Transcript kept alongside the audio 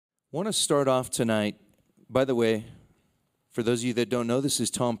Want to start off tonight. By the way, for those of you that don't know, this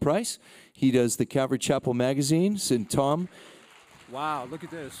is Tom Price. He does the Calvary Chapel magazines. And Tom. Wow, look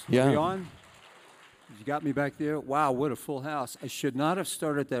at this. Yeah. Are we on? You got me back there? Wow, what a full house. I should not have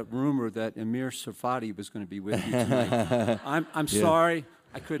started that rumor that Amir Safadi was going to be with you tonight. I'm sorry.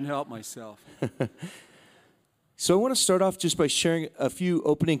 I couldn't help myself. So I want to start off just by sharing a few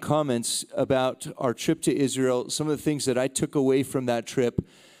opening comments about our trip to Israel, some of the things that I took away from that trip,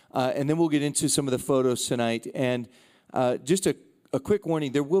 and then we'll get into some of the photos tonight. And just a quick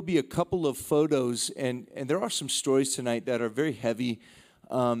warning, there will be a couple of photos, and there are some stories tonight that are very heavy,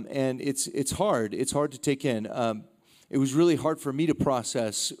 and it's hard. It's hard to take in. It was really hard for me to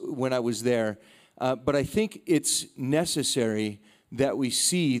process when I was there, but I think it's necessary that we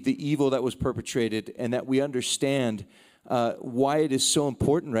see the evil that was perpetrated and that we understand why it is so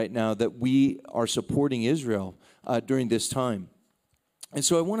important right now that we are supporting Israel during this time. And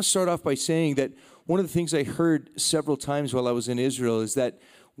so I want to start off by saying that one of the things I heard several times while I was in Israel is that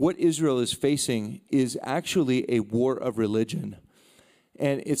what Israel is facing is actually a war of religion.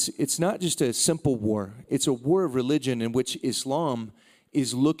 And it's not just a simple war. It's a war of religion in which Islam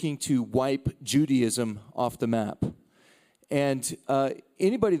is looking to wipe Judaism off the map. And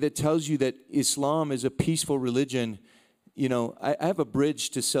anybody that tells you that Islam is a peaceful religion, you know, I have a bridge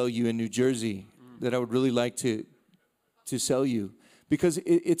to sell you in New Jersey that I would really like to sell you, because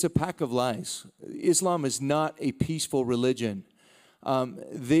it's a pack of lies. Islam is not a peaceful religion.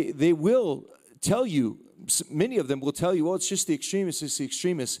 They will tell you, many of them will tell you, well, it's just the extremists, it's the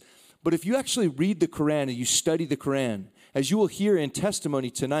extremists. But if you actually read the Quran and you study the Quran, as you will hear in testimony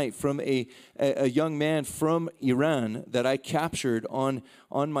tonight from a young man from Iran that I captured on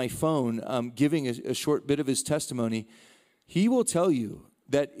my phone, giving a short bit of his testimony, he will tell you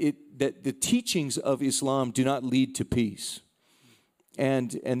that the teachings of Islam do not lead to peace.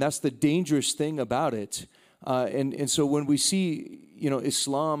 And that's the dangerous thing about it. And so when we see, you know,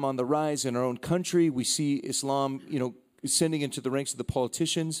 Islam on the rise in our own country, we see Islam, you know, ascending into the ranks of the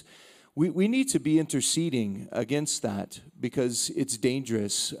politicians, we need to be interceding against that, because it's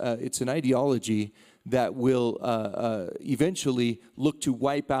dangerous. It's an ideology that will eventually look to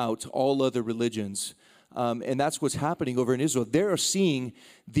wipe out all other religions. And that's what's happening over in Israel. They're seeing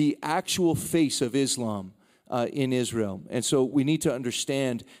the actual face of Islam in Israel. And so we need to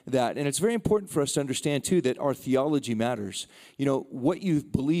understand that. And it's very important for us to understand, too, that our theology matters. You know, what you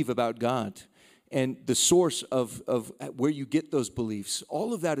believe about God and the source of where you get those beliefs,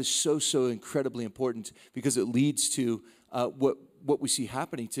 all of that is so incredibly important, because it leads to what we see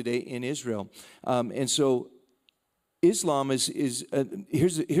happening today in Israel. And so Islam here's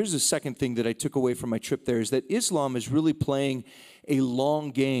the second thing that I took away from my trip there, is that Islam is really playing a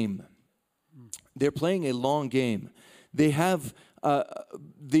long game. They're playing a long game. They have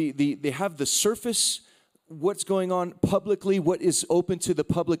they have the surface, what's going on publicly, what is open to the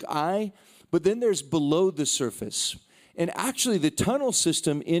public eye, but then there's below the surface. And actually, the tunnel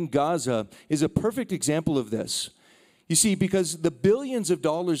system in Gaza is a perfect example of this. You see, because the billions of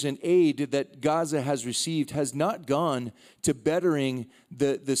dollars in aid that Gaza has received has not gone to bettering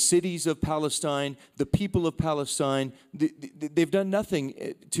the cities of Palestine, the people of Palestine. They've done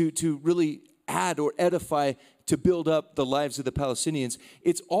nothing to really add or edify, to build up the lives of the Palestinians.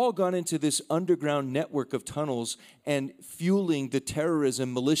 It's all gone into this underground network of tunnels and fueling the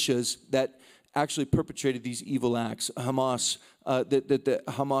terrorism militias that actually perpetrated these evil acts, Hamas, that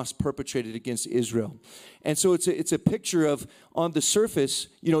Hamas perpetrated against Israel. And so it's a picture of, on the surface,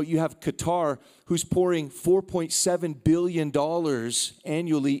 you know, you have Qatar, who's pouring $4.7 billion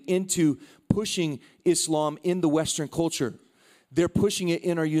annually into pushing Islam in the Western culture. They're pushing it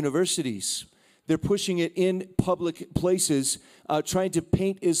in our universities. They're pushing it in public places, trying to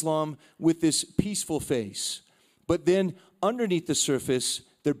paint Islam with this peaceful face. But then underneath the surface,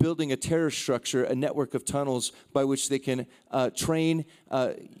 they're building a terror structure, a network of tunnels by which they can train,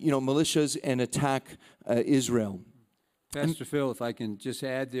 militias and attack Israel. Pastor Phil, if I can just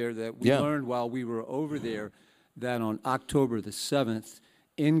add there, that we learned while we were over there that on October the 7th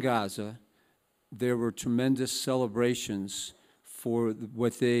in Gaza, there were tremendous celebrations for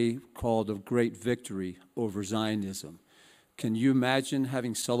what they called a great victory over Zionism. Can you imagine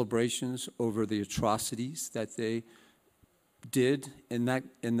having celebrations over the atrocities that they did in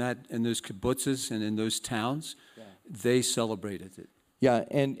those kibbutzes and in those towns? Yeah. They celebrated it. Yeah,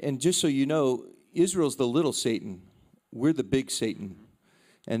 and just so you know, Israel's the little Satan. We're the big Satan.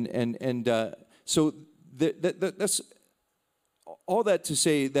 And so that's all that to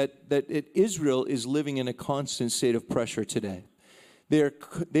say that Israel is living in a constant state of pressure today.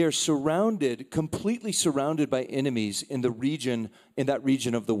 They are surrounded, completely surrounded by enemies in that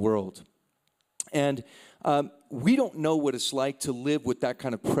region of the world. And we don't know what it's like to live with that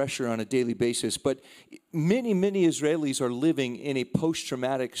kind of pressure on a daily basis, but many, many Israelis are living in a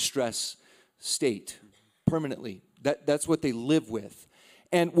post-traumatic stress state permanently. That's what they live with.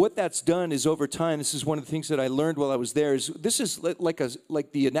 And what that's done is over time, this is one of the things that I learned while I was there, is this is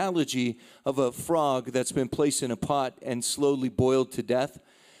like the analogy of a frog that's been placed in a pot and slowly boiled to death.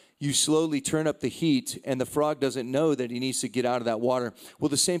 You slowly turn up the heat, and the frog doesn't know that he needs to get out of that water. Well,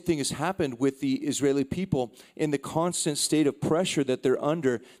 the same thing has happened with the Israeli people in the constant state of pressure that they're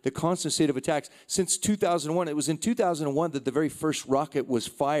under, the constant state of attacks. Since 2001, it was in 2001 that the very first rocket was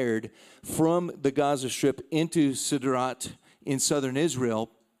fired from the Gaza Strip into Sderot in southern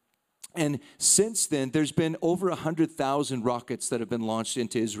Israel. And since then, there's been over 100,000 rockets that have been launched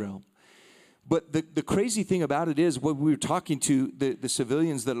into Israel. But the crazy thing about it is, when we were talking to the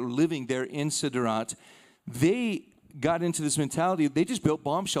civilians that are living there in Sderot, they got into this mentality. They just built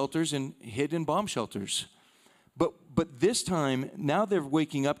bomb shelters and hid in bomb shelters. But this time, now they're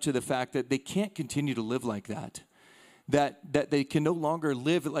waking up to the fact that they can't continue to live like that. That they can no longer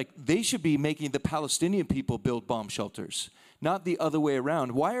live like they should be making the Palestinian people build bomb shelters, not the other way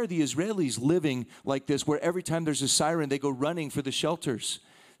around. Why are the Israelis living like this, where every time there's a siren, they go running for the shelters?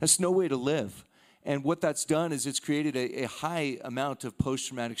 That's no way to live. And what that's done is it's created a high amount of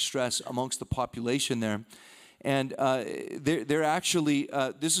post-traumatic stress amongst the population there. And they're actually,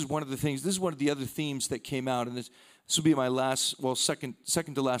 this is one of the other themes that came out. And this will be my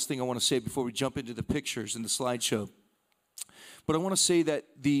second to last thing I want to say before we jump into the pictures and the slideshow. But I want to say that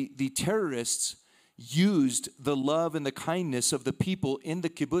the terrorists used the love and the kindness of the people in the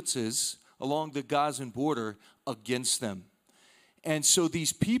kibbutzes along the Gazan border against them. And so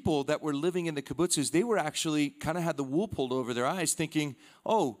these people that were living in the kibbutzes, they were actually kind of had the wool pulled over their eyes, thinking,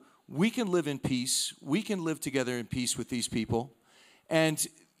 oh, we can live in peace. We can live together in peace with these people. And,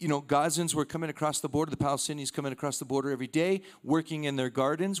 you know, Gazans were coming across the border, the Palestinians coming across the border every day, working in their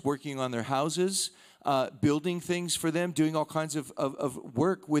gardens, working on their houses, building things for them, doing all kinds of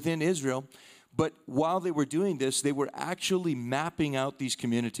work within Israel. But while they were doing this, they were actually mapping out these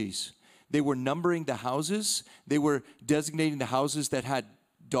communities. They were numbering the houses. They were designating the houses that had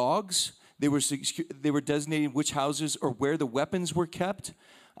dogs. They were designating which houses or where the weapons were kept,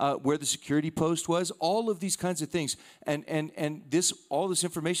 where the security post was. All of these kinds of things, and all this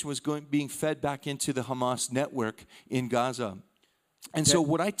information was being fed back into the Hamas network in Gaza. And so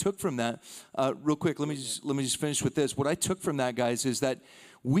what I took from that, real quick, let me just finish with this. What I took from that, guys, is that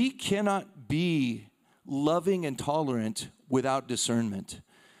we cannot be loving and tolerant without discernment.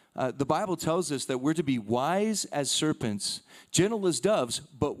 The Bible tells us that we're to be wise as serpents, gentle as doves,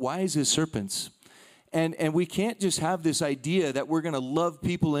 but wise as serpents. And we can't just have this idea that we're going to love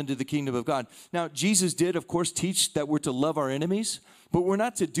people into the kingdom of God. Now, Jesus did, of course, teach that we're to love our enemies, but we're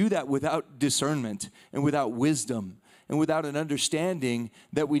not to do that without discernment and without wisdom and without an understanding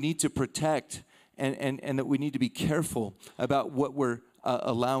that we need to protect and that we need to be careful about what we're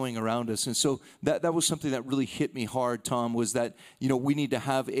allowing around us. And so that was something that really hit me hard, Tom, was that, you know, we need to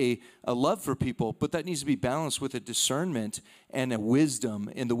have a love for people, but that needs to be balanced with a discernment and a wisdom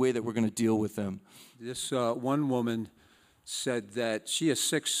in the way that we're going to deal with them. This one woman said that she has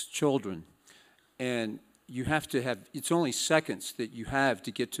 6 children, and you have to have, it's only seconds that you have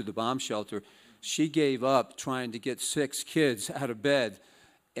to get to the bomb shelter. She gave up trying to get 6 kids out of bed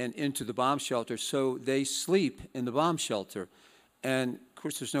and into the bomb shelter, so they sleep in the bomb shelter. And, of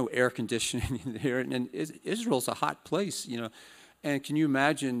course, there's no air conditioning in there, and Israel's a hot place, you know. And can you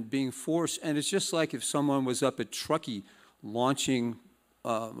imagine being forced? And it's just like if someone was up at Truckee launching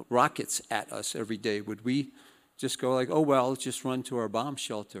rockets at us every day. Would we just go like, oh, well, let's just run to our bomb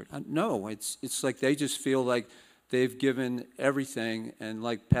shelter? No, it's like they just feel like they've given everything. And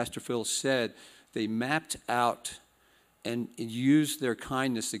like Pastor Phil said, they mapped out and used their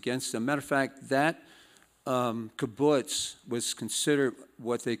kindness against them. Matter of fact, that kibbutz was considered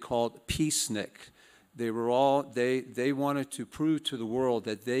what they called peacenik. They wanted to prove to the world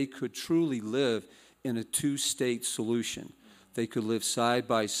that they could truly live in a 2-state solution. They could live side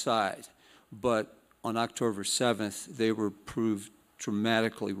by side. But on October 7th, they were proved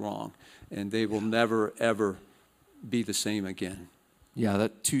dramatically wrong, and they will never, ever be the same again. Yeah,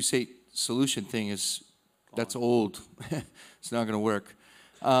 that 2-state solution thing that's old. It's not going to work.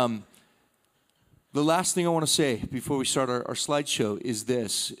 The last thing I want to say before we start our slideshow is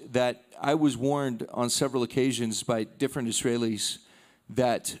this, that I was warned on several occasions by different Israelis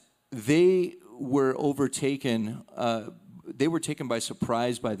that they were overtaken, they were taken by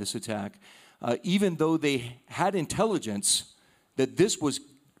surprise by this attack. Even though they had intelligence that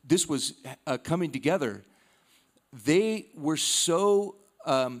this was coming together, they were so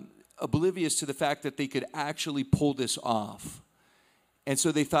oblivious to the fact that they could actually pull this off. And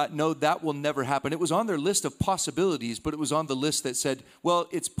so they thought, no, that will never happen. It was on their list of possibilities, but it was on the list that said, well,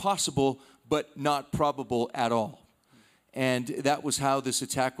 it's possible, but not probable at all. And that was how this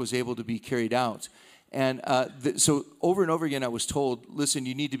attack was able to be carried out. And so over and over again, I was told, listen,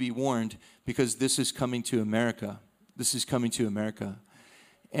 you need to be warned because this is coming to America. This is coming to America.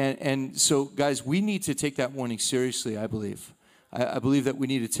 And so, guys, we need to take that warning seriously, I believe. I believe that we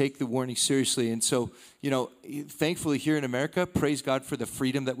need to take the warning seriously. And so, thankfully here in America, praise God for the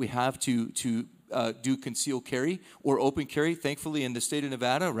freedom that we have to do concealed carry or open carry, thankfully in the state of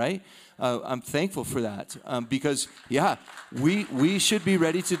Nevada, right? I'm thankful for that because, we should be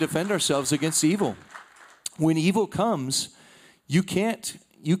ready to defend ourselves against evil. When evil comes, you can't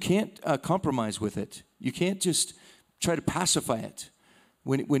compromise with it. You can't just try to pacify it.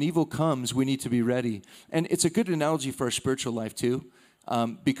 When evil comes, we need to be ready. And it's a good analogy for our spiritual life too,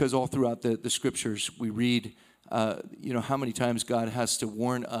 because all throughout the scriptures we read, how many times God has to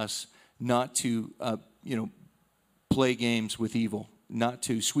warn us not to, play games with evil, not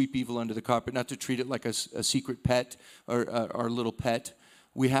to sweep evil under the carpet, not to treat it like a secret pet or our little pet.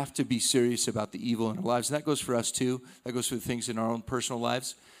 We have to be serious about the evil in our lives. And that goes for us too. That goes for the things in our own personal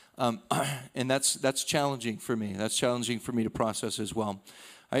lives. And that's challenging for me. That's challenging for me to process as well.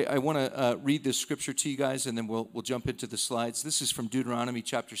 I want to read this scripture to you guys, and then we'll jump into the slides. This is from Deuteronomy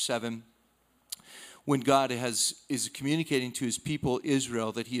chapter 7, when God is communicating to his people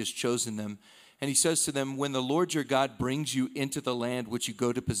Israel that he has chosen them. And he says to them, when the Lord your God brings you into the land which you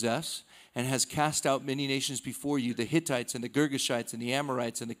go to possess, and has cast out many nations before you, the Hittites and the Girgashites and the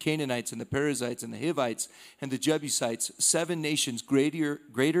Amorites and the Canaanites and the Perizzites and the Hivites and the Jebusites, 7 nations greater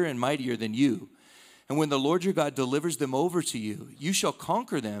and mightier than you. And when the Lord your God delivers them over to you, you shall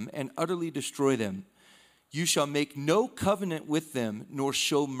conquer them and utterly destroy them. You shall make no covenant with them, nor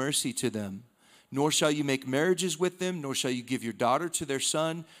show mercy to them. Nor shall you make marriages with them, nor shall you give your daughter to their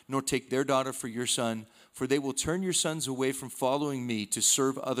son, nor take their daughter for your son. For they will turn your sons away from following me to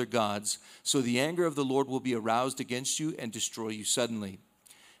serve other gods. So the anger of the Lord will be aroused against you and destroy you suddenly.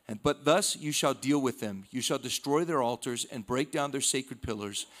 But thus you shall deal with them. You shall destroy their altars and break down their sacred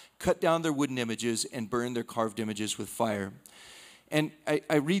pillars, cut down their wooden images, and burn their carved images with fire. And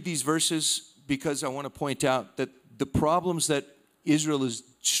I read these verses because I want to point out that the problems that Israel is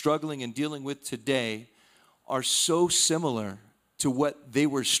struggling and dealing with today are so similar to what they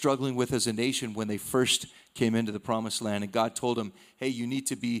were struggling with as a nation when they first came into the promised land. And God told them, hey, you need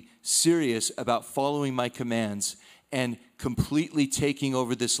to be serious about following my commands and completely taking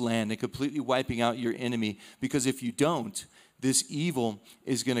over this land and completely wiping out your enemy. Because if you don't, this evil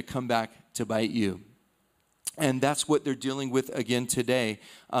is going to come back to bite you. And that's what they're dealing with again today.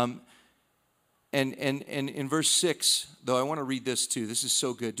 And in verse 6, though, I want to read this too. This is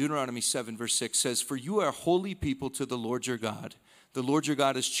so good. Deuteronomy 7, verse 6 says, for you are a holy people to the Lord your God. The Lord your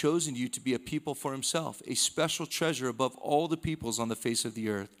God has chosen you to be a people for himself, a special treasure above all the peoples on the face of the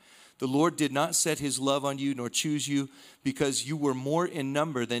earth. The Lord did not set his love on you nor choose you because you were more in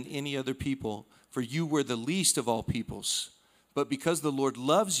number than any other people, for you were the least of all peoples. But because the Lord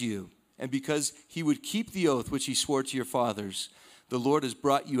loves you and because he would keep the oath which he swore to your fathers, the Lord has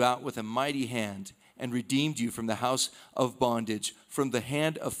brought you out with a mighty hand and redeemed you from the house of bondage, from the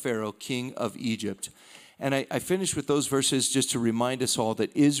hand of Pharaoh, king of Egypt. And I finish with those verses just to remind us all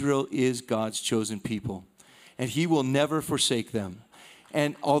that Israel is God's chosen people, and he will never forsake them.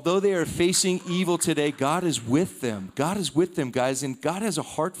 And although they are facing evil today, God is with them. God is with them, guys, and God has a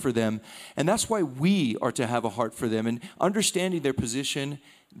heart for them. And that's why we are to have a heart for them. And understanding their position,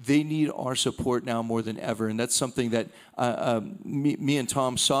 they need our support now more than ever. And that's something that me and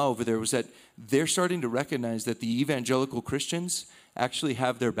Tom saw over there, was that they're starting to recognize that the evangelical Christians actually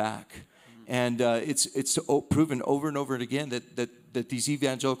have their back. And it's proven over and over again that these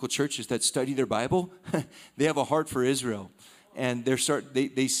evangelical churches that study their Bible, they have a heart for Israel. And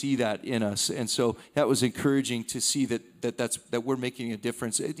they see that in us. And so that was encouraging to see that we're making a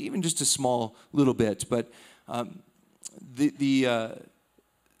difference, even just a small little bit. But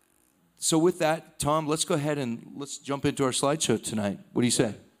so with that, Tom, let's go ahead and let's jump into our slideshow tonight. What do you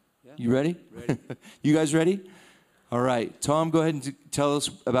say? Yeah. You ready? Ready. You guys ready? All right. Tom, go ahead and tell us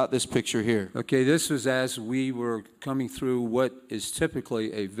about this picture here. Okay, this was as we were coming through what is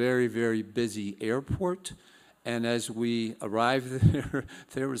typically a very, very busy airport. And as we arrived there,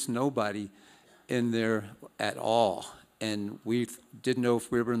 there was nobody in there at all. And we didn't know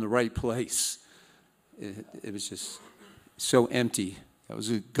if we were in the right place. It was just so empty. That was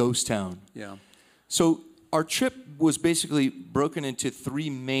a ghost town. Yeah. So our trip was basically broken into 3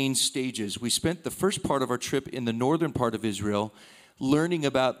 main stages. We spent the first part of our trip in the northern part of Israel, learning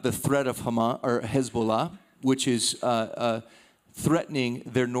about the threat of Hamas or Hezbollah, which is threatening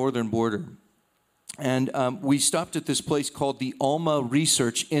their northern border. And we stopped at this place called the Alma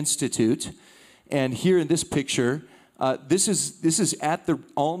Research Institute. And here in this picture, this is at the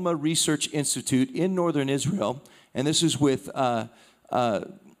Alma Research Institute in northern Israel. And this is with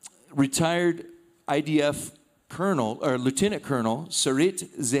retired IDF Colonel or Lieutenant Colonel Sarit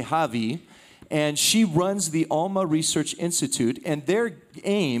Zehavi. And she runs the Alma Research Institute. And their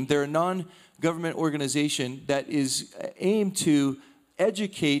aim, they're a non-government organization that is aimed to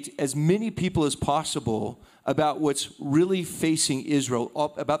educate as many people as possible about what's really facing Israel,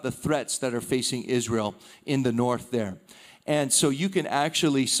 about the threats that are facing Israel in the north there. And so you can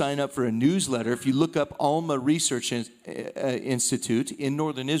actually sign up for a newsletter. If you look up Alma Research Institute in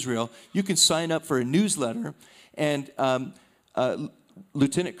northern Israel, you can sign up for a newsletter. And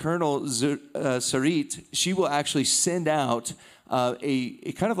Lieutenant Colonel Sarit, she will actually send out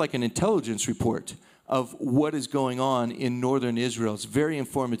a kind of like an intelligence report of what is going on in northern Israel. It's very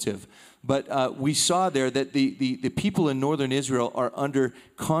informative. But we saw there that the people in northern Israel are under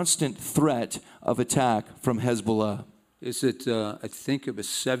constant threat of attack from Hezbollah. Is it, I think it was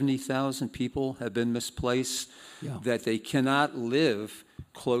 70,000 people have been misplaced, that they cannot live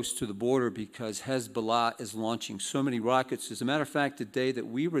close to the border because Hezbollah is launching so many rockets. As a matter of fact, the day that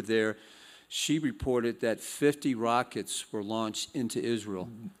we were there, she reported that 50 rockets were launched into Israel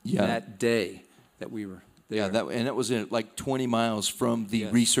that day that we were there. Yeah, and it was like 20 miles from the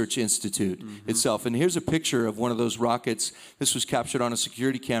Research Institute itself. And here's a picture of one of those rockets. This was captured on a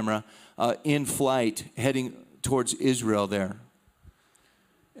security camera in flight heading towards Israel there.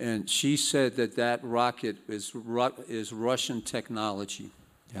 And she said that that rocket is Russian technology.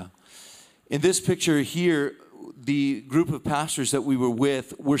 Yeah. In this picture here, the group of pastors that we were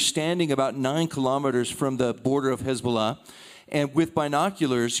with were standing about 9 kilometers from the border of Hezbollah. And with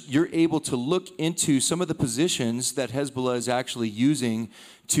binoculars, you're able to look into some of the positions that Hezbollah is actually using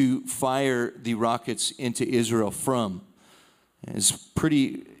to fire the rockets into Israel from. It's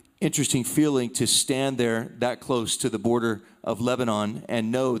pretty interesting feeling to stand there that close to the border of Lebanon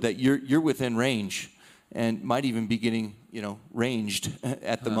and know that you're within range and might even be getting, ranged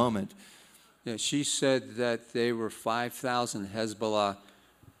at the moment. Yeah, she said that they were 5,000 Hezbollah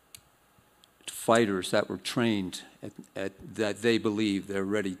fighters that were trained that they believe they're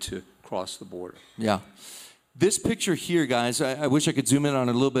ready to cross the border. Yeah. This picture here, guys, I wish I could zoom in on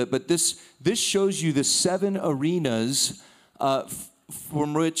it a little bit, but this shows you the 7 arenas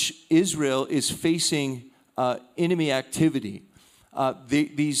from which Israel is facing enemy activity.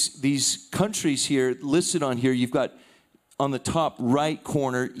 These countries here listed on here, you've got on the top right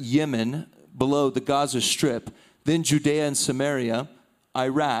corner Yemen, below the Gaza Strip, then Judea and Samaria,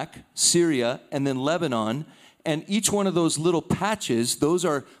 Iraq, Syria, and then Lebanon. And each one of those little patches, those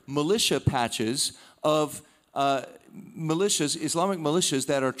are militia patches of militias, Islamic militias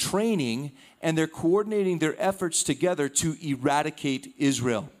that are training, and they're coordinating their efforts together to eradicate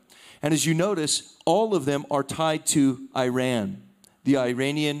Israel. And as you notice, all of them are tied to Iran, the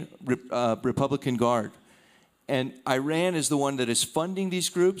Iranian Republican Guard. And Iran is the one that is funding these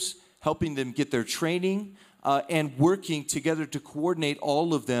groups, helping them get their training, and working together to coordinate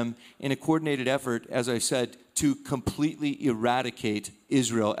all of them in a coordinated effort, as I said, to completely eradicate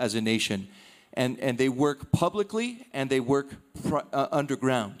Israel as a nation. And they work publicly and they work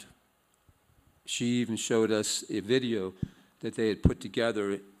underground. She even showed us a video that they had put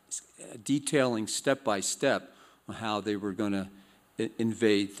together detailing step by step on how they were going to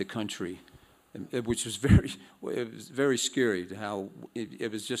invade the country, which was very scary. How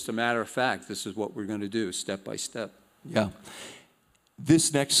it was just a matter of fact. This is what we're going to do, step by step. Yeah.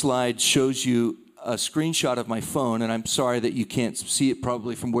 This next slide shows you a screenshot of my phone, and I'm sorry that you can't see it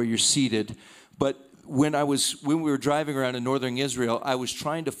probably from where you're seated. But when we were driving around in northern Israel, I was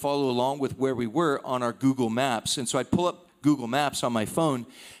trying to follow along with where we were on our Google Maps. And so I'd pull up Google Maps on my phone,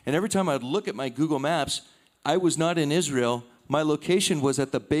 and every time I'd look at my Google Maps, I was not in Israel. My location was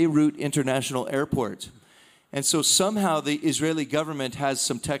at the Beirut International Airport. And so somehow the Israeli government has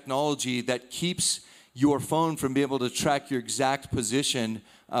some technology that keeps your phone from being able to track your exact position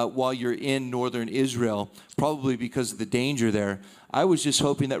while you're in northern Israel, probably because of the danger there. I was just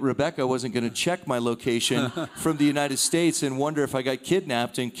hoping that Rebecca wasn't going to check my location from the United States and wonder if I got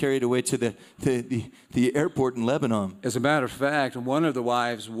kidnapped and carried away to the airport in Lebanon. As a matter of fact, one of the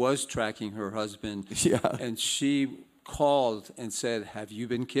wives was tracking her husband, and she called and said, "Have you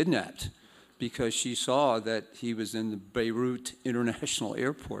been kidnapped?" Because she saw that he was in the Beirut International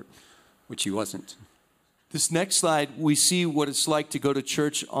Airport, which he wasn't. This next slide, we see what it's like to go to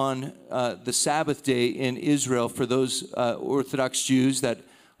church on the Sabbath day in Israel for those Orthodox Jews that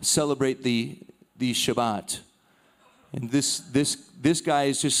celebrate the Shabbat. And this guy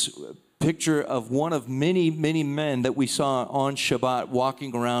is just a picture of one of many, many men that we saw on Shabbat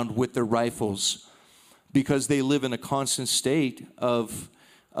walking around with their rifles because they live in a constant state of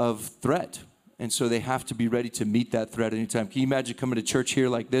threat. And so they have to be ready to meet that threat anytime. Can you imagine coming to church here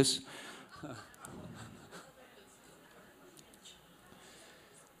like this?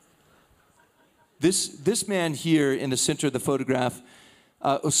 This man here in the center of the photograph,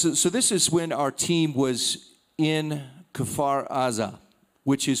 so this is when our team was in Kfar Aza,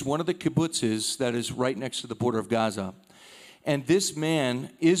 which is one of the kibbutzes that is right next to the border of Gaza. And this man,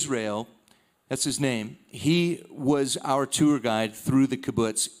 Israel, that's his name, he was our tour guide through the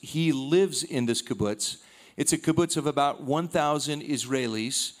kibbutz. He lives in this kibbutz. It's a kibbutz of about 1,000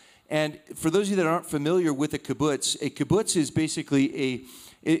 Israelis. And for those of you that aren't familiar with a kibbutz is basically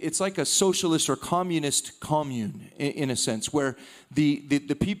it's like a socialist or communist commune in a sense, where the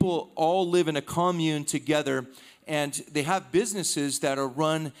people all live in a commune together, and they have businesses that are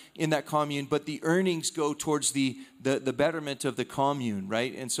run in that commune, but the earnings go towards the betterment of the commune,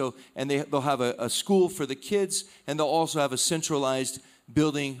 right? And so, they'll have a school for the kids, and they'll also have a centralized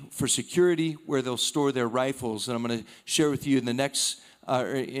building for security where they'll store their rifles. And I'm going to share with you in the next,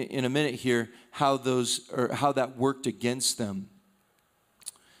 in a minute here, how that worked against them.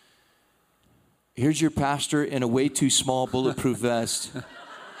 Here's your pastor in a way too small bulletproof vest.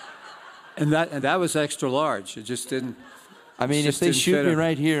 And that was extra large. It just didn't. I mean, if they shoot me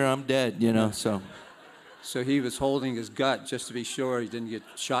right here, I'm dead, you know. So he was holding his gut just to be sure he didn't get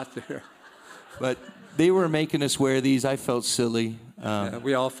shot there. But they were making us wear these. I felt silly. Yeah,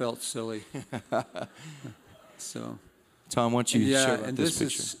 we all felt silly. So, Tom, why don't you share about and this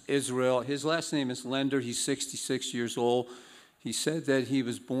picture? Is Israel. His last name is Lender. He's 66 years old. He said that he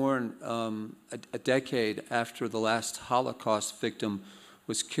was born a decade after the last Holocaust victim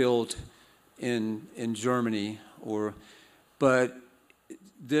was killed in Germany. But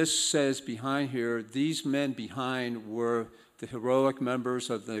this says behind here, these men behind were the heroic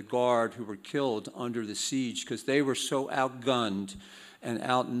members of the Guard who were killed under the siege because they were so outgunned and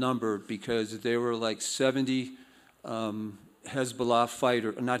outnumbered because there were like 70 Hamas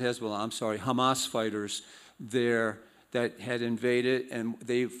fighters there that had invaded, and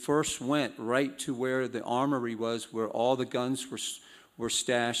they first went right to where the armory was, where all the guns were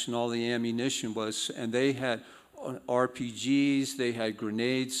stashed and all the ammunition was, and they had RPGs, they had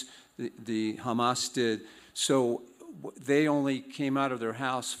grenades, the Hamas did. So they only came out of their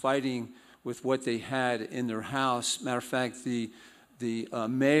house fighting with what they had in their house. Matter of fact, the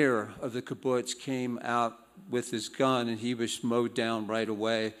mayor of the kibbutz came out with his gun, and he was mowed down right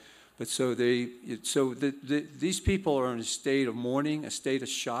away. But these people are in a state of mourning, a state of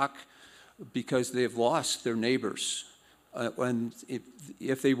shock, because they have lost their neighbors. And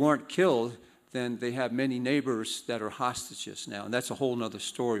if they weren't killed, then they have many neighbors that are hostages now. And that's a whole other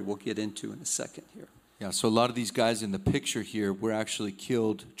story we'll get into in a second here. Yeah, so a lot of these guys in the picture here were actually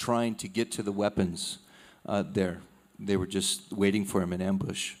killed trying to get to the weapons there. They were just waiting for him in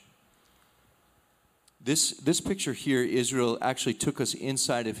ambush. This picture here, Israel actually took us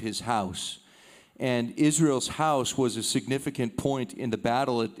inside of his house. And Israel's house was a significant point in the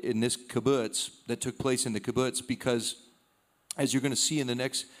battle in this kibbutz that took place in the kibbutz because, as you're going to see in the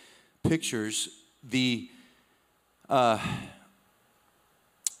next pictures, the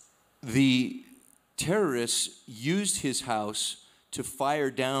terrorists used his house to fire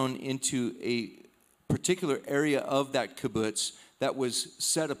down into a particular area of that kibbutz that was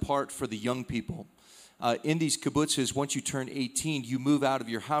set apart for the young people. In these kibbutzes, once you turn 18, you move out of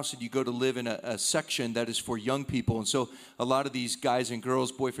your house and you go to live in a section that is for young people. And so a lot of these guys and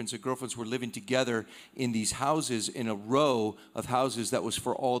girls, boyfriends and girlfriends, were living together in these houses, in a row of houses that was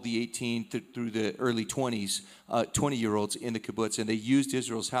for all the 18 through the early 20s, 20-year-olds in the kibbutz. And they used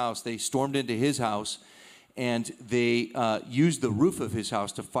Israel's house. They stormed into his house, and they used the roof of his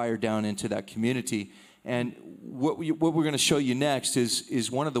house to fire down into that community. And what we're going to show you next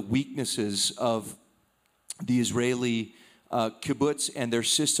is one of the weaknesses of the Israeli kibbutz and their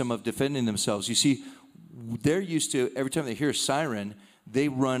system of defending themselves. You see, they're used to, every time they hear a siren, they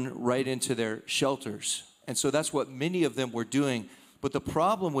run right into their shelters. And so that's what many of them were doing. But the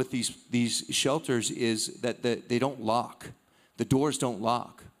problem with these shelters is that they don't lock. The doors don't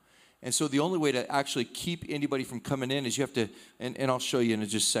lock. And so the only way to actually keep anybody from coming in is you have to, and I'll show you in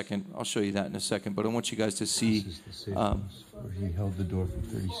just a second. I'll show you that in a second. But I want you guys to see. This is the safe house where he held the door for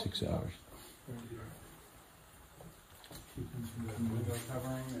 36 hours. Window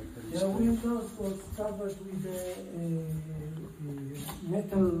covering? The windows was covered with a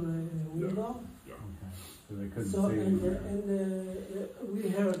metal window. Yeah. So they couldn't So see and it. we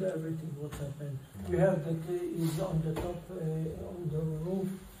heard everything what happened. We heard that he's on the top on the roof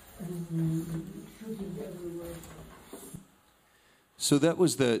and shooting everywhere. So that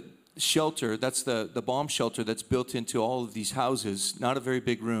was the shelter. That's the bomb shelter that's built into all of these houses. Not a very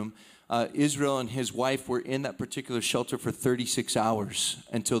big room. Israel and his wife were in that particular shelter for 36 hours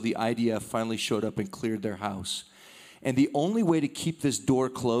until the IDF finally showed up and cleared their house. And the only way to keep this door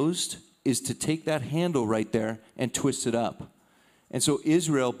closed is to take that handle right there and twist it up. And so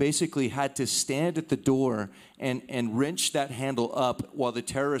Israel basically had to stand at the door and wrench that handle up while the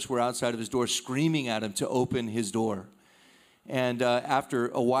terrorists were outside of his door screaming at him to open his door. And after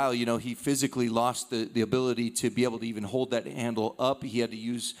a while, you know, he physically lost the ability to be able to even hold that handle up. He had to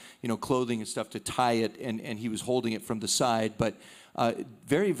use, you know, clothing and stuff to tie it, and he was holding it from the side. But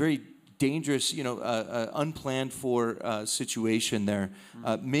very, very dangerous, you know, unplanned for situation there.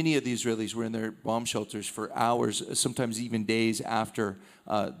 Many of the Israelis were in their bomb shelters for hours, sometimes even days after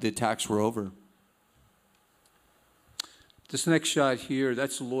the attacks were over. This next shot here,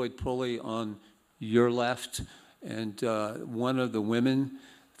 that's Lloyd Pulley on your left. And one of the women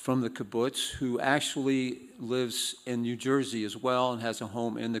from the kibbutz who actually lives in New Jersey as well and has a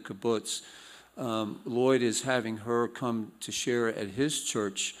home in the kibbutz. Lloyd is having her come to share at his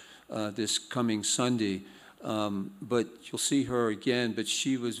church this coming Sunday. But you'll see her again, but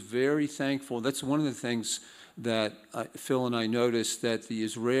she was very thankful. That's one of the things that Phil and I noticed, that the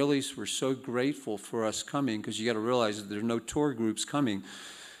Israelis were so grateful for us coming, because you got to realize that there are no tour groups coming.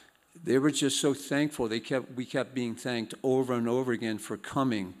 They were just so thankful. We kept being thanked over and over again for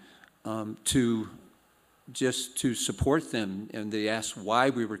coming to support them. And they asked why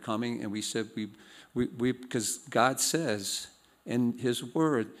we were coming, and we said because God says in His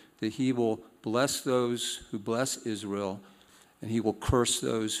Word that He will bless those who bless Israel, and He will curse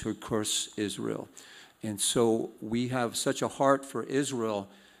those who curse Israel. And so we have such a heart for Israel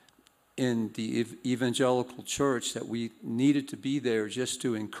in the evangelical church that we needed to be there just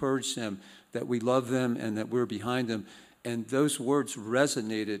to encourage them, that we love them and that we're behind them. And those words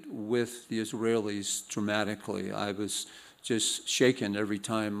resonated with the Israelis dramatically. I was just shaken every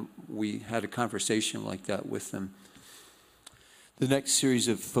time we had a conversation like that with them. The next series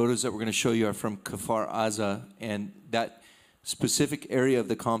of photos that we're going to show you are from Kfar Aza, and that specific area of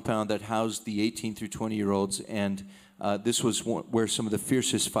the compound that housed the 18 through 20-year-olds. And this was where some of the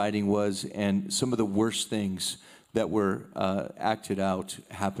fiercest fighting was, and some of the worst things that were acted out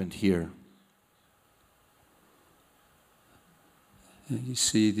happened here. You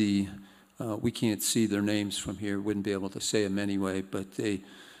see we can't see their names from here, wouldn't be able to say them anyway, but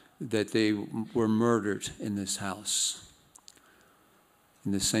that they were murdered in this house.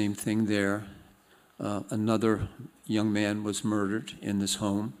 And the same thing there. Another young man was murdered in this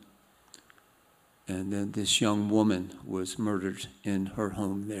home. And then this young woman was murdered in her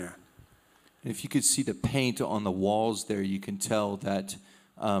home there. And if you could see the paint on the walls there, you can tell that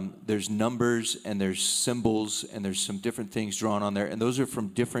there's numbers and there's symbols and there's some different things drawn on there. And those are from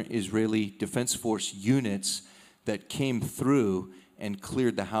different Israeli Defense Force units that came through and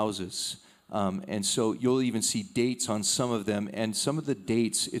cleared the houses. And so you'll even see dates on some of them. And some of the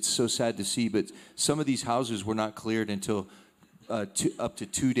dates, it's so sad to see, but some of these houses were not cleared until up to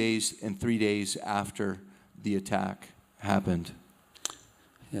 2 days and 3 days after the attack happened.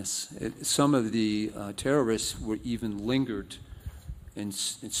 Yes, some of the terrorists were even lingered and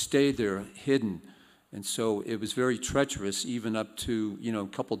stayed there hidden. And so it was very treacherous even up to,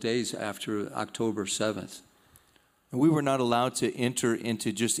 a couple days after October 7th. And we were not allowed to enter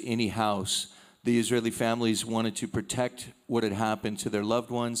into just any house. The Israeli families wanted to protect what had happened to their loved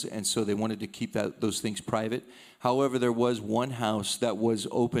ones, and so they wanted to keep those things private. However, there was one house that was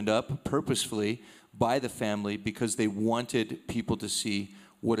opened up purposefully by the family because they wanted people to see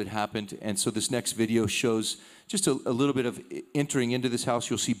what had happened. And so this next video shows just a little bit of entering into this house.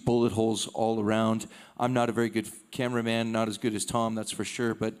 You'll see bullet holes all around. I'm not a very good cameraman, not as good as Tom, that's for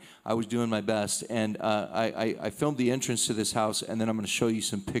sure, but I was doing my best. And I filmed the entrance to this house, and then I'm going to show you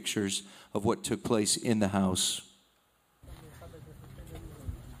some pictures of what took place in the house.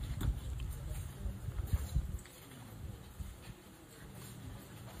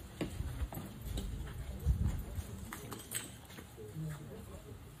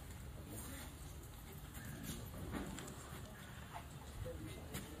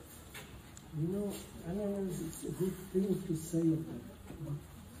 I don't know if it's a good thing to say about it.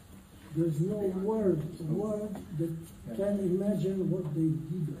 There's no word that can imagine what they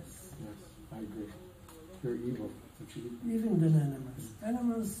did us. Yes, I agree. They're evil. Even the animals.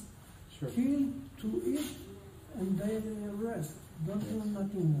 Animals Sure. kill to eat and they rest. Don't do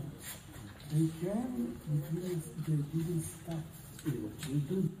nothing more. They can, they didn't stop. They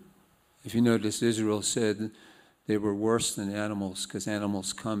do. If you notice, Israel said they were worse than animals because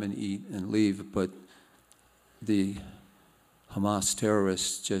animals come and eat and leave, but the Hamas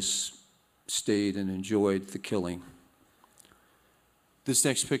terrorists just stayed and enjoyed the killing. This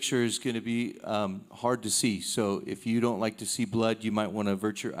next picture is going to be hard to see. So if you don't like to see blood, you might want to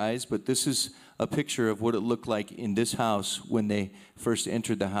avert your eyes. But this is a picture of what it looked like in this house when they first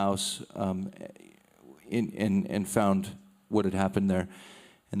entered the house and found what had happened there.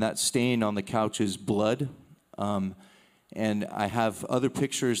 And that stain on the couch is blood. And I have other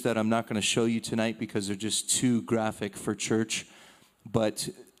pictures that I'm not going to show you tonight because they're just too graphic for church. But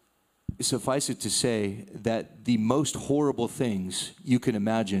suffice it to say that the most horrible things you can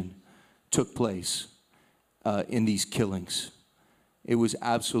imagine took place in these killings. It was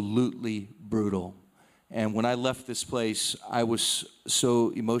absolutely brutal. And when I left this place, I was so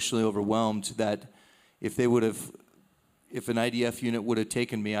emotionally overwhelmed that if an IDF unit would have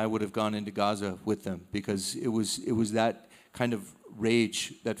taken me, I would have gone into Gaza with them, because it was that kind of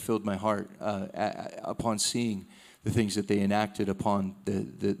rage that filled my heart upon seeing the things that they enacted upon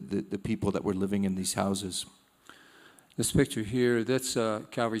the people that were living in these houses. This picture here, that's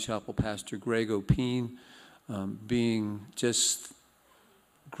Calvary Chapel Pastor Greg Opine being just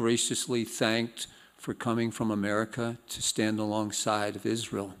graciously thanked for coming from America to stand alongside of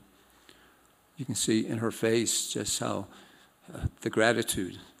Israel. You can see in her face just how the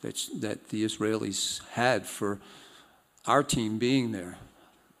gratitude that the Israelis had for our team being there,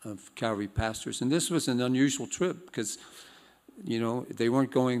 of Calvary pastors. And this was an unusual trip because, you know,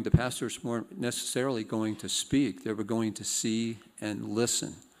 the pastors weren't necessarily going to speak. They were going to see and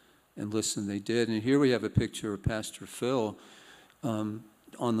listen. And listen they did. And here we have a picture of Pastor Phil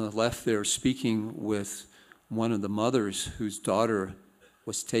on the left there speaking with one of the mothers whose daughter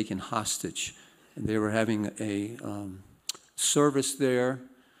was taken hostage. And they were having a service there.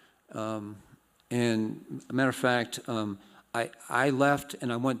 And a matter of fact, I left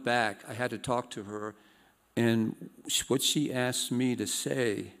and I went back. I had to talk to her, and what she asked me to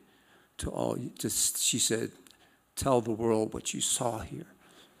say she said, "Tell the world what you saw here."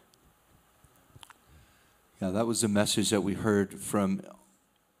 Yeah, that was the message that we heard from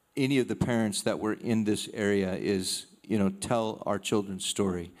any of the parents that were in this area is, you know, tell our children's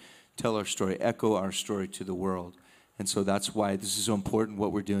story, tell our story, echo our story to the world. And so that's why this is so important,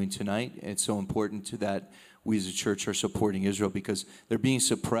 what we're doing tonight. It's so important that we as a church are supporting Israel, because they're being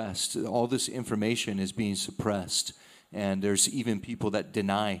suppressed. All this information is being suppressed. And there's even people that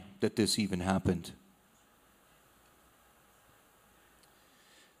deny that this even happened.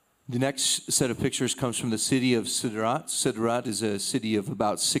 The next set of pictures comes from the city of Sderot. Sderot is a city of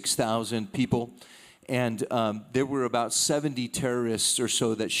about 6,000 people. And there were about 70 terrorists or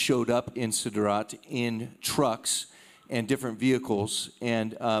so that showed up in Sderot in trucks and different vehicles.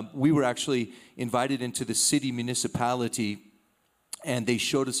 And we were actually invited into the city municipality, and they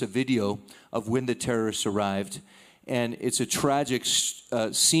showed us a video of when the terrorists arrived. And it's a tragic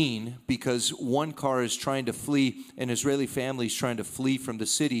scene, because one car is trying to flee, an Israeli family is trying to flee from the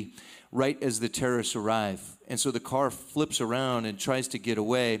city right as the terrorists arrive. And so the car flips around and tries to get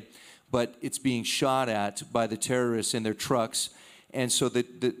away, but it's being shot at by the terrorists in their trucks. And so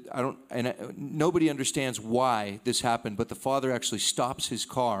nobody understands why this happened, but the father actually stops his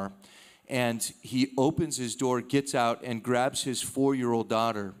car, and he opens his door, gets out, and grabs his 4-year-old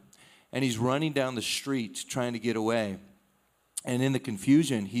daughter. And he's running down the street trying to get away. And in the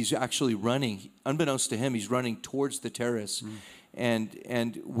confusion, he's actually running. Unbeknownst to him, he's running towards the terrorists.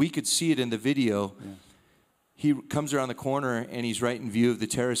 And we could see it in the video. Yeah. He comes around the corner, and he's right in view of the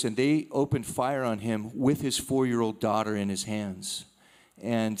terrorists. And they open fire on him with his 4-year-old daughter in his hands.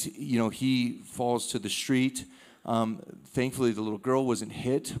 And, you know, he falls to the street. Thankfully, the little girl wasn't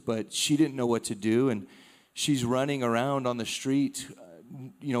hit, but she didn't know what to do. And she's running around on the street,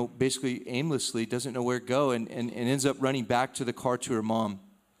 you know, basically aimlessly, doesn't know where to go, and ends up running back to the car to her mom.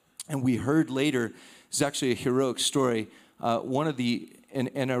 And we heard later, it's actually a heroic story, one of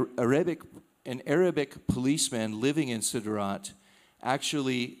an Arabic policeman living in Sderot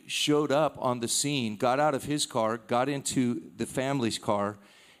actually showed up on the scene, got out of his car, got into the family's car,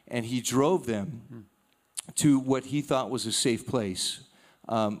 and he drove them to what he thought was a safe place,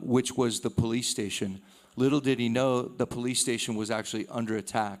 which was the police station. Little did he know the police station was actually under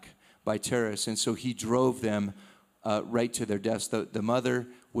attack by terrorists, and so he drove them right to their deaths. The mother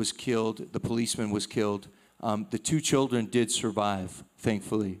was killed, the policeman was killed. The 2 children did survive,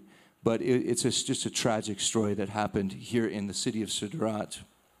 thankfully, But it's just a tragic story that happened here in the city of Sderot.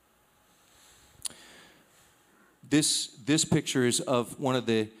 This picture is of one of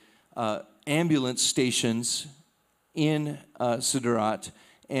the ambulance stations in Sderot,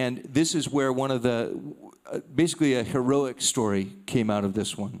 and this is where one of the, basically a heroic story came out of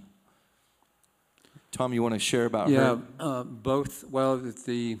this one. Tom, you want to share about her? Yeah, both. Well,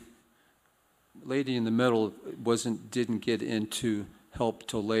 the lady in the middle didn't get into help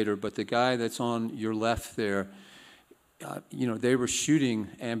till later, but the guy that's on your left there, you know, they were shooting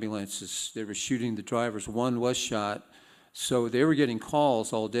ambulances. They were shooting the drivers. One was shot. So they were getting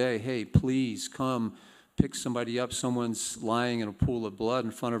calls all day, hey, please come pick somebody up. Someone's lying in a pool of blood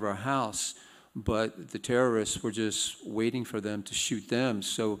in front of our house. But the terrorists were just waiting for them to shoot them.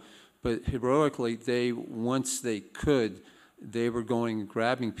 So, but heroically, once they could, they were going and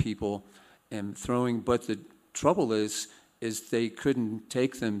grabbing people and throwing. But the trouble is they couldn't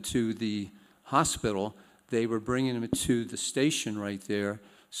take them to the hospital. They were bringing them to the station right there.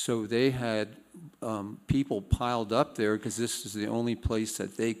 So they had people piled up there because this is the only place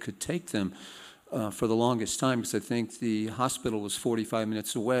that they could take them for the longest time, because I think the hospital was 45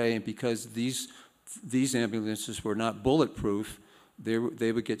 minutes away, and because these ambulances were not bulletproof,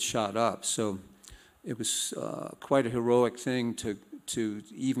 they would get shot up. So it was quite a heroic thing to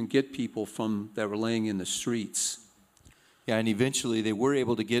even get people that were laying in the streets. Yeah, and eventually they were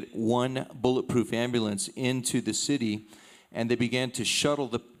able to get one bulletproof ambulance into the city, and they began to shuttle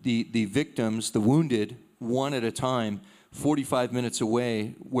the victims, the wounded, one at a time, 45 minutes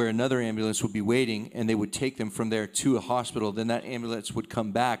away, where another ambulance would be waiting, and they would take them from there to a hospital. Then that ambulance would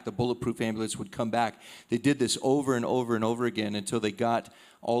come back, the bulletproof ambulance would come back. They did this over and over and over again until they got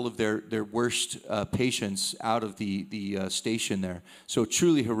all of their worst patients out of the station there. So a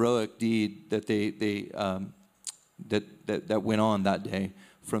truly heroic deed that that went on that day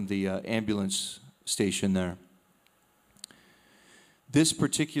from the ambulance station there. This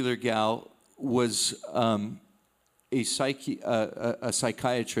particular gal was a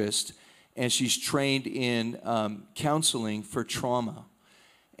psychiatrist, and she's trained in counseling for trauma.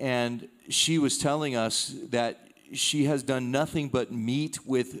 And she was telling us that she has done nothing but meet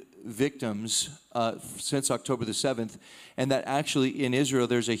with victims since October the 7th, and that actually in Israel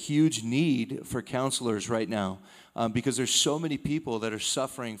there's a huge need for counselors right now because there's so many people that are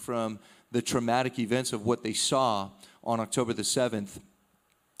suffering from the traumatic events of what they saw on October the 7th.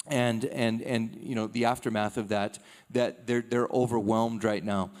 And you know, the aftermath of that they're overwhelmed right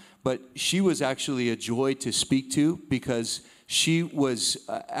now. But she was actually a joy to speak to, because she was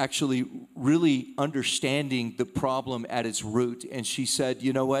actually really understanding the problem at its root. And she said,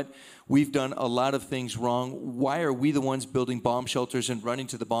 you know what, we've done a lot of things wrong. Why are we the ones building bomb shelters and running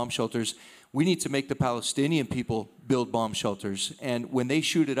to the bomb shelters? We need to make the Palestinian people build bomb shelters. And when they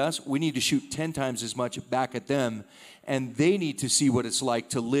shoot at us, we need to shoot 10 times as much back at them. And they need to see what it's like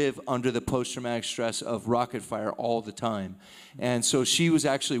to live under the post-traumatic stress of rocket fire all the time. And so she was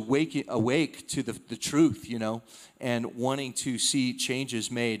actually awake to the truth, you know, and wanting to see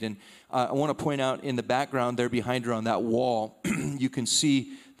changes made. And I want to point out in the background there behind her on that wall, you can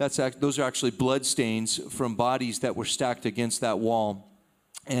see those are actually blood stains from bodies that were stacked against that wall.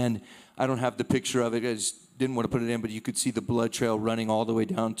 And I don't have the picture of it. I just didn't want to put it in, but you could see the blood trail running all the way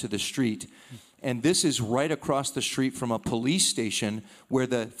down to the street. And this is right across the street from a police station where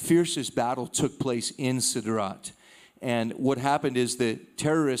the fiercest battle took place in Sderot. And what happened is the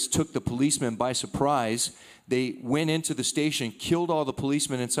terrorists took the policemen by surprise. They went into the station, killed all the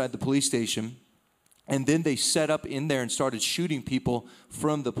policemen inside the police station, and then they set up in there and started shooting people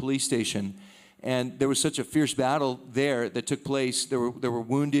from the police station. And there was such a fierce battle there that took place. There were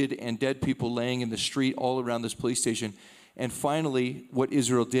wounded and dead people laying in the street all around this police station. And finally, what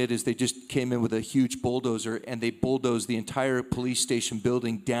Israel did is they just came in with a huge bulldozer, and they bulldozed the entire police station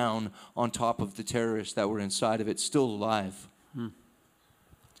building down on top of the terrorists that were inside of it, still alive.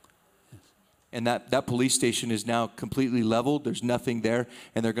 And that police station is now completely leveled. There's nothing there,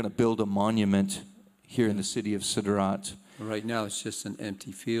 and they're going to build a monument here in the city of Sderot. Right now, it's just an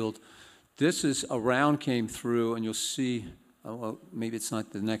empty field. This is a round came through, and you'll see, well, maybe it's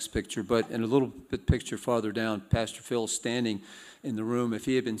not the next picture, but in a little bit picture farther down, Pastor Phil is standing in the room. If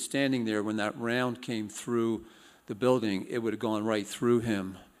he had been standing there when that round came through the building, it would have gone right through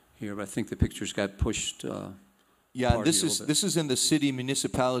him here. But I think the pictures got pushed. Yeah, this is in the city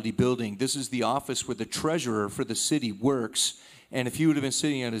municipality building. This is the office where the treasurer for the city works. And if he would have been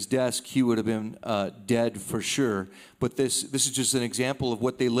sitting at his desk, he would have been dead for sure. But this is just an example of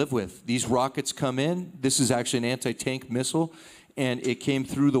what they live with. These rockets come in. This is actually an anti-tank missile. and it came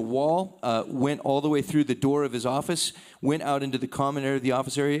through the wall, went all the way through the door of his office, went out into the common area of the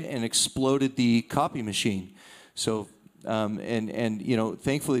office area, and exploded the copy machine. So, and you know,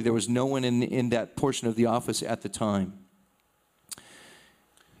 thankfully there was no one in that portion of the office at the time.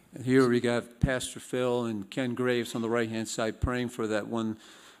 And here we got Pastor Phil and Ken Graves on the right-hand side praying for that one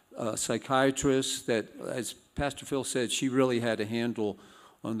psychiatrist that, as Pastor Phil said, she really had a handle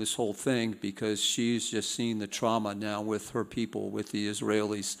on this whole thing because she's just seen the trauma now with her people, with the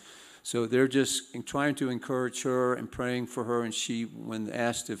Israelis. So they're just trying to encourage her and praying for her, and she, when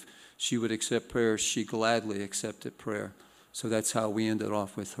asked if she would accept prayer, she gladly accepted prayer. So that's how we ended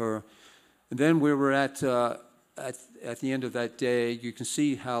off with her. And then we were at the end of that day, you can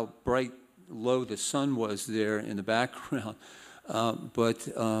see how bright low the sun was there in the background.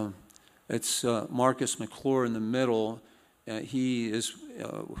 It's Marcus McClure in the middle. He was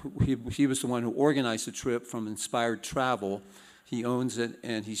the one who organized the trip from Inspired Travel. He owns it,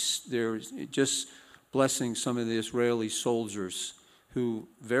 and he's there just blessing some of the Israeli soldiers who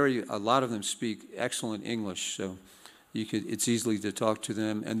a lot of them speak excellent English, so it's easily to talk to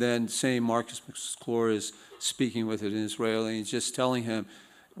them. And then same Marcus McClure is speaking with it in Israeli, and just telling him,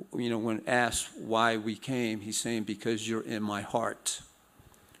 you know, when asked why we came, he's saying, because you're in my heart.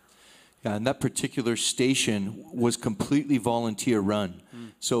 Yeah, and that particular station was completely volunteer run.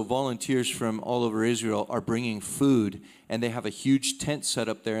 So volunteers from all over Israel are bringing food, and they have a huge tent set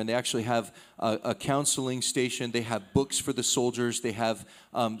up there, and they actually have a counseling station. They have books for the soldiers. They have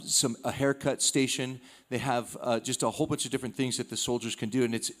a haircut station. They have just a whole bunch of different things that the soldiers can do,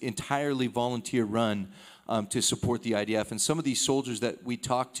 and it's entirely volunteer run to support the IDF. And some of these soldiers that we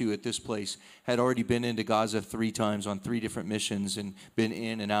talked to at this place had already been into Gaza 3 times on 3 different missions and been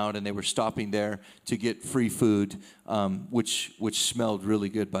in and out, and they were stopping there to get free food, which smelled really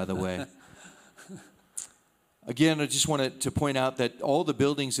good, by the way. Again, I just wanted to point out that all the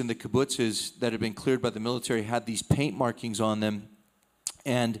buildings in the kibbutzes that had been cleared by the military had these paint markings on them,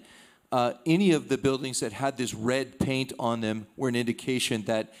 and any of the buildings that had this red paint on them were an indication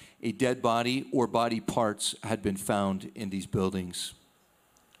that a dead body or body parts had been found in these buildings.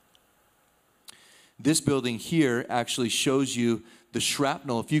 This building here actually shows you the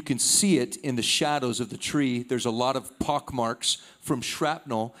shrapnel. If you can see it in the shadows of the tree, there's a lot of pock marks from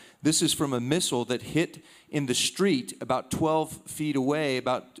shrapnel. This is from a missile that hit in the street about 12 feet away,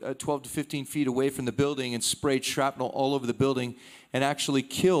 about 12 to 15 feet away from the building, and sprayed shrapnel all over the building and actually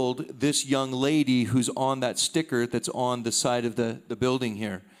killed this young lady who's on that sticker that's on the side of the building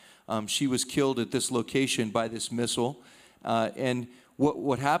here. She was killed at this location by this missile. And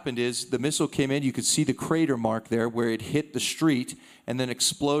what happened is the missile came in. You could see the crater mark there where it hit the street and then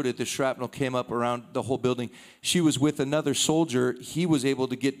exploded. The shrapnel came up around the whole building. She was with another soldier. He was able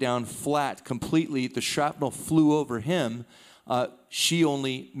to get down flat completely. The shrapnel flew over him. She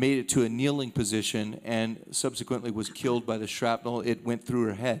only made it to a kneeling position and subsequently was killed by the shrapnel. It went through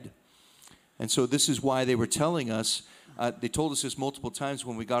her head. And so this is why they were telling us, they told us this multiple times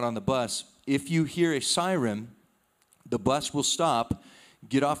when we got on the bus, if you hear a siren, the bus will stop,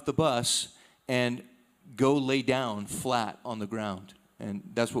 get off the bus, and go lay down flat on the ground. And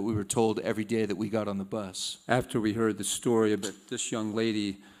that's what we were told every day that we got on the bus. After we heard the story about this young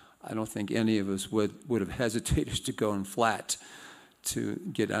lady, I don't think any of us would have hesitated to go in flat to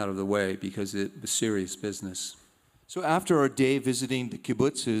get out of the way because it was serious business. So after our day visiting the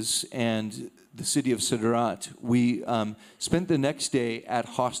kibbutzes and the city of Sderot, we spent the next day at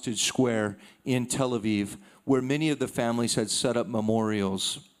Hostage Square in Tel Aviv, where many of the families had set up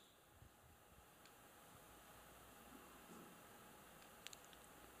memorials.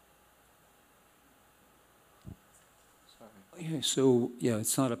 Okay, so, yeah,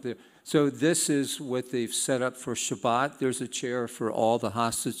 it's not up there. So this is what they've set up for Shabbat. There's a chair for all the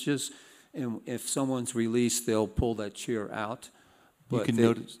hostages, and if someone's released, they'll pull that chair out. But you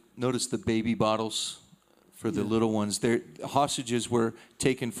can notice the baby bottles for the little ones. Hostages were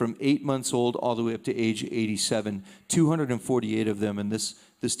taken from 8 months old all the way up to age 87, 248 of them, and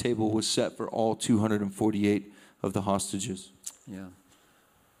this table was set for all 248 of the hostages. Yeah.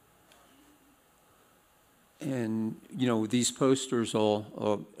 And, you know, these posters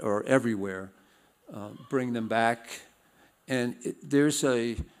all are everywhere. Bring them back. And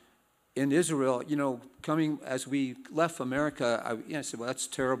in Israel, you know, as we left America, I said, well, that's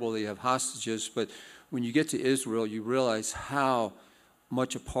terrible, they have hostages. But when you get to Israel, you realize how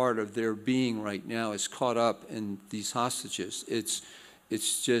much a part of their being right now is caught up in these hostages. It's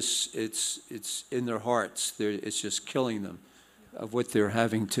in their hearts. It's just killing them of what they're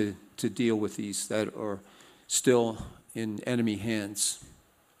having to deal with these that are still in enemy hands.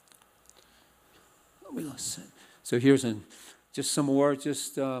 So here's just some more,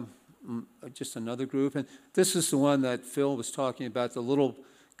 just another group. And this is the one that Phil was talking about, the little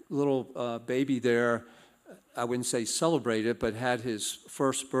baby there. I wouldn't say celebrated, but had his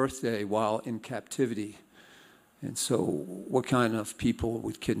first birthday while in captivity. And so what kind of people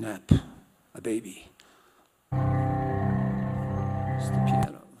would kidnap a baby? It's the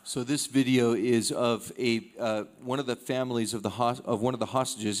piano. So this video is of one of the families of one of the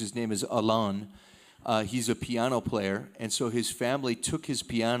hostages. His name is Alan. He's a piano player, and so his family took his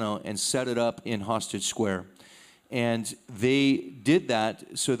piano and set it up in Hostage Square. And they did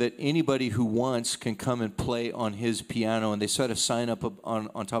that so that anybody who wants can come and play on his piano. And they set a sign up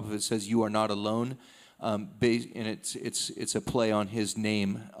on top of it that says, "You are not alone." And it's a play on his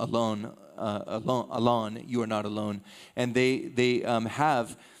name, Alan, you are not alone. And they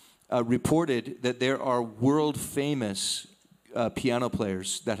have reported that there are world famous piano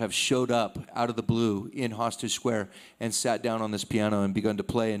players that have showed up out of the blue in Hostage Square and sat down on this piano and begun to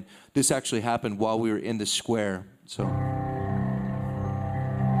play. And this actually happened while we were in the square. So.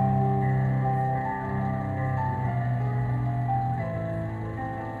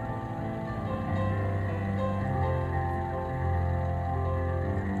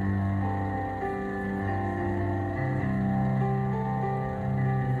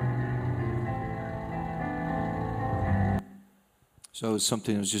 So it was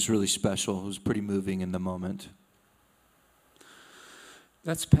something that was just really special. It was pretty moving in the moment.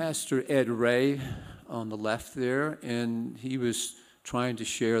 That's Pastor Ed Ray on the left there, and he was trying to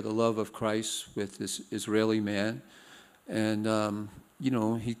share the love of Christ with this Israeli man. And,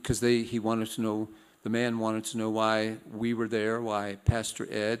 he wanted to know, the man wanted to know why we were there, why Pastor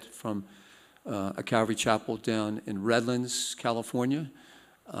Ed from a Calvary chapel down in Redlands, California.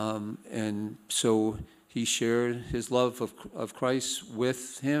 And so he shared his love of Christ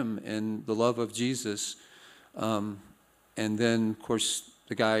with him and the love of Jesus. And then, of course,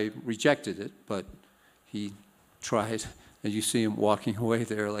 the guy rejected it, but he tried. And you see him walking away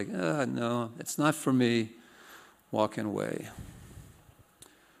there like, no, it's not for me, walking away.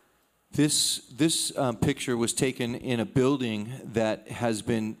 This picture was taken in a building that has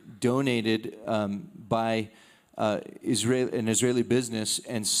been donated by an Israeli business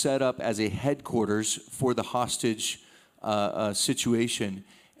and set up as a headquarters for the hostage situation.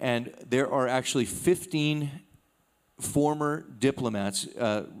 And there are actually 15 former diplomats,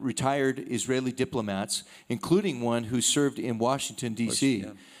 retired Israeli diplomats, including one who served in Washington, D.C.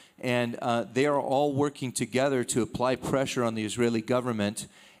 Yeah. And they are all working together to apply pressure on the Israeli government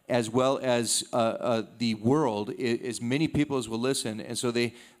as well as the world, as many people as will listen. And so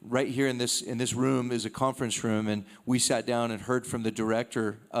they, right here in this room is a conference room, and we sat down and heard from the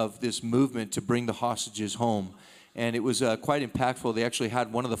director of this movement to bring the hostages home. And it was quite impactful. They actually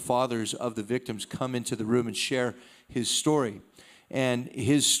had one of the fathers of the victims come into the room and share his story. And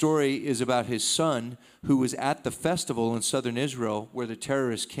his story is about his son who was at the festival in southern Israel where the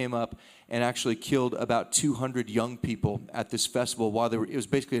terrorists came up and actually killed about 200 young people at this festival while it was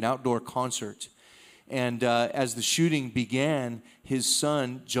basically an outdoor concert. And as the shooting began, his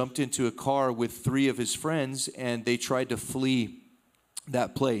son jumped into a car with 3 of his friends, and they tried to flee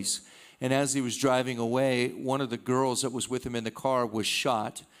that place. And as he was driving away, one of the girls that was with him in the car was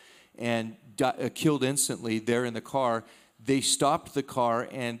shot and killed instantly there in the car. They stopped the car,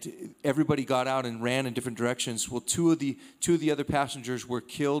 and everybody got out and ran in different directions. Well, two of the other passengers were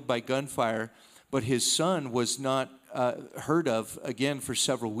killed by gunfire, but his son was not heard of again for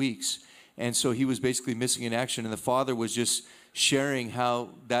several weeks. And so he was basically missing in action. And the father was just sharing how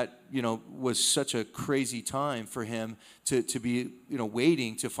that, was such a crazy time for him to be,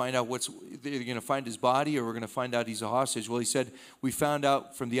 waiting to find out they're going to find his body or we're going to find out he's a hostage. Well, he said, we found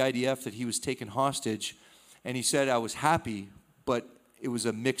out from the IDF that he was taken hostage. And he said, I was happy, but it was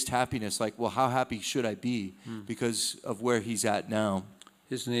a mixed happiness. Like, well, how happy should I be because of where he's at now?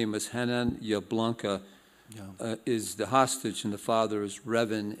 His name is Hanan Yablonka, is the hostage, and the father is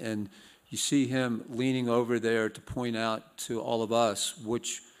Revan. And you see him leaning over there to point out to all of us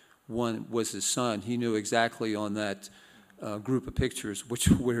which one was his son. He knew exactly on that group of pictures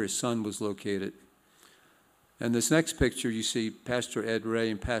where his son was located. And this next picture, you see Pastor Ed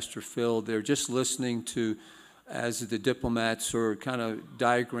Ray and Pastor Phil. They're just listening to, as the diplomats are kind of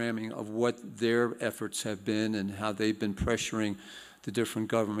diagramming of what their efforts have been and how they've been pressuring the different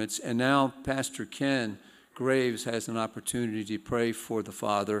governments. And now Pastor Ken Graves has an opportunity to pray for the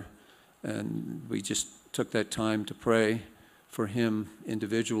father. And we just took that time to pray for him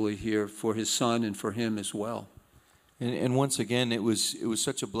individually here, for his son and for him as well. And once again, it was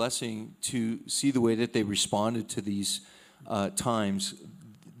such a blessing to see the way that they responded to these times.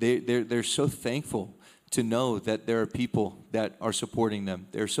 They're so thankful to know that there are people that are supporting them.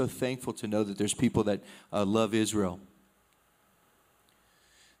 They're so thankful to know that there's people that love Israel.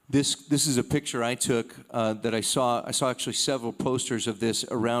 This is a picture I took that I saw. I saw actually several posters of this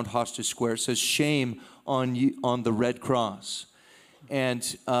around Hostage Square. It says, "Shame on you, on the Red Cross." And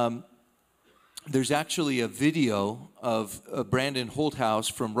there's actually a video of Brandon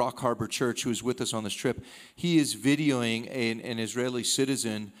Holthouse from Rock Harbor Church, who is with us on this trip. He is videoing an Israeli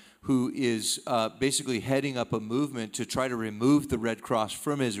citizen who is basically heading up a movement to try to remove the Red Cross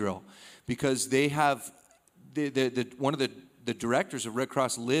from Israel, because they have one of the directors of Red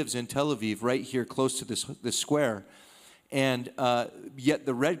Cross lives in Tel Aviv, right here close to this square. And yet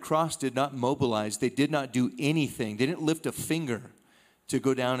the Red Cross did not mobilize. They did not do anything. They didn't lift a finger to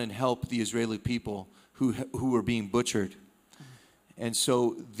go down and help the Israeli people who were being butchered. And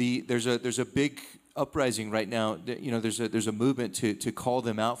so there's a big uprising right now. You know, there's a movement to call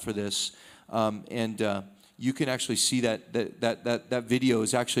them out for this. You can actually see that video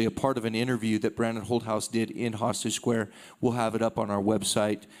is actually a part of an interview that Brandon Holthouse did in Hostage Square. We'll have it up on our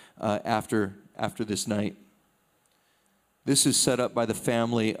website after this night. This is set up by the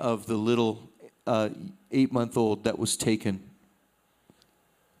family of the little 8-month-old that was taken.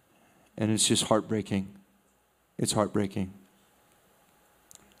 And it's just heartbreaking. It's heartbreaking.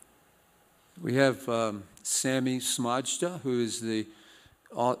 We have Sammy Smajda, who is the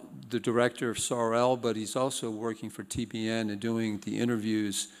director of Sorel, but he's also working for TBN and doing the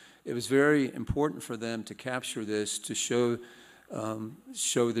interviews. It was very important for them to capture this, to show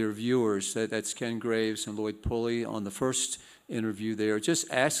their viewers. That's Ken Graves and Lloyd Pulley on the first interview there, just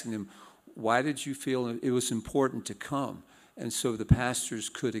asking them, why did you feel it was important to come? And so the pastors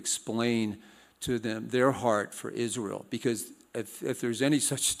could explain to them their heart for Israel, because if there's any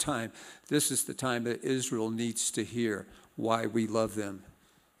such time, this is the time that Israel needs to hear why we love them.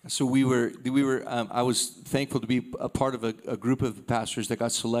 So I was thankful to be a part of a group of pastors that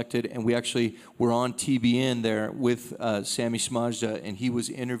got selected, and we actually were on TBN there with Sammy Smajda, and he was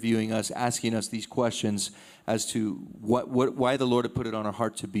interviewing us, asking us these questions as to why the Lord had put it on our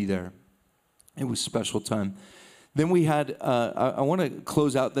heart to be there. It was a special time. Then we had, I want to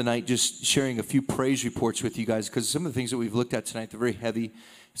close out the night just sharing a few praise reports with you guys, because some of the things that we've looked at tonight, they're very heavy.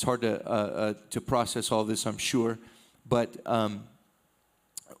 It's hard to process all this, I'm sure. But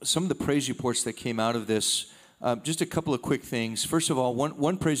some of the praise reports that came out of this, just a couple of quick things. First of all,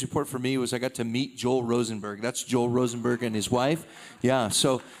 one praise report for me was I got to meet Joel Rosenberg. That's Joel Rosenberg and his wife. Yeah,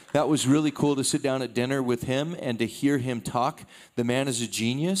 so that was really cool to sit down at dinner with him and to hear him talk. The man is a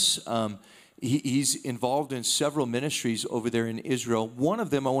genius. He's involved in several ministries over there in Israel. One of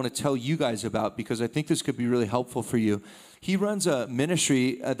them I want to tell you guys about, because I think this could be really helpful for you. He runs a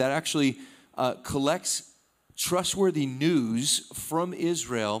ministry that actually collects trustworthy news from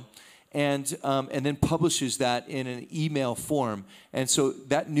Israel and then publishes that in an email form. And so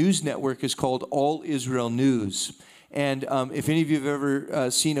that news network is called All Israel News. And if any of you have ever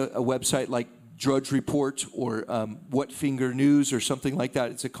seen a website like Drudge Report or What Finger News or something like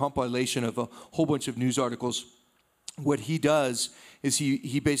that, it's a compilation of a whole bunch of news articles. What he does is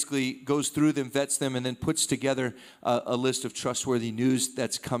he basically goes through them, vets them, and then puts together a list of trustworthy news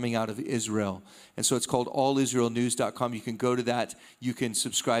that's coming out of Israel. And so it's called allisraelnews.com. You can go to that. You can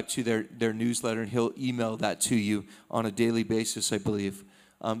subscribe to their newsletter, and he'll email that to you on a daily basis, I believe.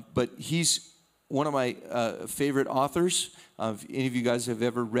 But he's one of my favorite authors. If any of you guys have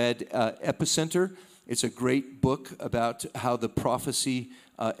ever read Epicenter, it's a great book about how the prophecy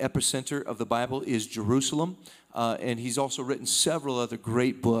epicenter of the Bible is Jerusalem. And he's also written several other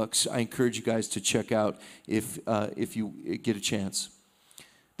great books I encourage you guys to check out if you get a chance.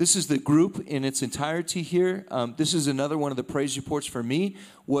 This is the group in its entirety here. This is another one of the praise reports for me,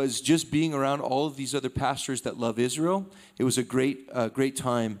 was just being around all of these other pastors that love Israel. It was a great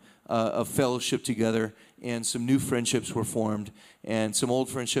time of fellowship together, and some new friendships were formed, and some old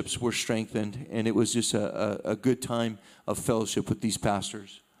friendships were strengthened, and it was just a good time of fellowship with these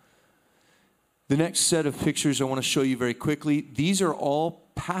pastors. The next set of pictures I want to show you very quickly. These are all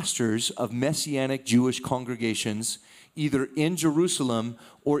pastors of Messianic Jewish congregations, either in Jerusalem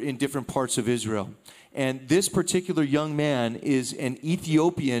or in different parts of Israel. And this particular young man is an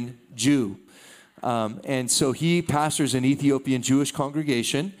Ethiopian Jew. And so he pastors an Ethiopian Jewish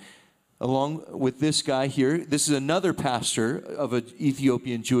congregation, along with this guy here. This is another pastor of an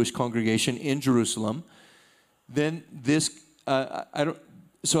Ethiopian Jewish congregation in Jerusalem. Then this,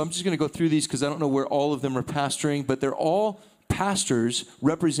 so I'm just going to go through these because I don't know where all of them are pastoring, but they're all pastors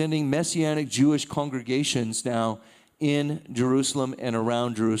representing Messianic Jewish congregations now in Jerusalem and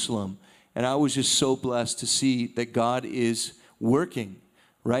around Jerusalem. And I was just so blessed to see that God is working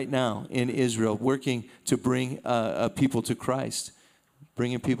right now in Israel, working to bring people to Christ,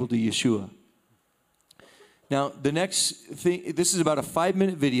 bringing people to Yeshua. Now, the next thing, this is about a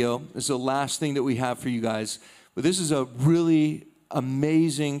 5-minute video. This is the last thing that we have for you guys. But this is a really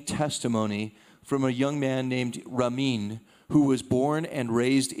amazing testimony from a young man named Ramin, who was born and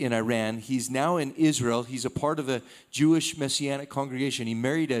raised in Iran. He's now in Israel. He's a part of a Jewish Messianic congregation. He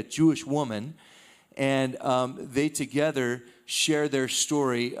married a Jewish woman, and they together share their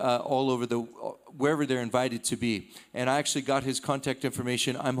story all over wherever they're invited to be. And I actually got his contact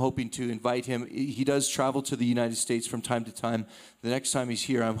information. I'm hoping to invite him. He does travel to the United States from time to time. The next time he's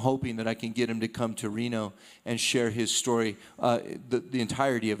here, I'm hoping that I can get him to come to Reno and share his story, the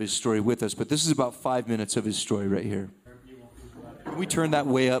entirety of his story with us. But this is about 5 minutes of his story right here. Can we turn that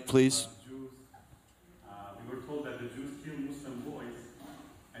way up, please? We were told that the Jews kill Muslim boys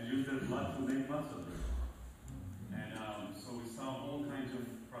and use their blood to make muscle. And so we saw all kinds of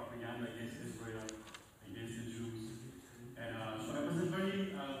propaganda against Israel, against the Jews. And so I was a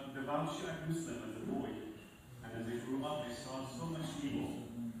very devout Shiite Muslim as a boy. And as I grew up, I saw so much evil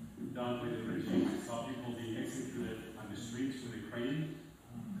done with the regime. I saw people being executed on the streets with a crane.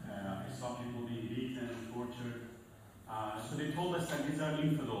 I saw people being beaten and tortured. So they told us that these are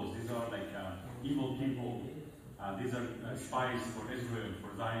infidels, these are like evil people, these are spies for Israel,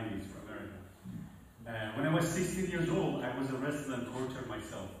 for Zionists, for America. When I was 16 years old, I was arrested and tortured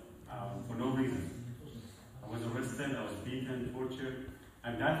myself for no reason. I was arrested, I was beaten, tortured,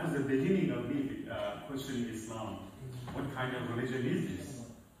 and that was the beginning of me questioning Islam. What kind of religion is this?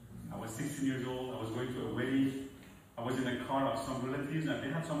 I was 16 years old, I was going to a wedding, I was in a car of some relatives, and they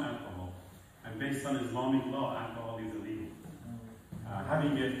had some alcohol. And based on Islamic law, alcohol is illegal.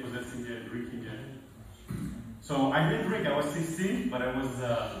 Having it, possessing it, drinking it. So I didn't drink, I was 16, but I was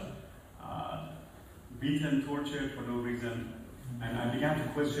beaten, tortured for no reason. And I began to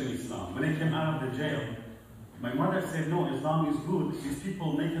question Islam. When I came out of the jail, my mother said, no, Islam is good. These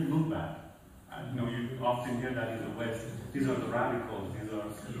people make it look bad. You often hear that in the West. These are the radicals.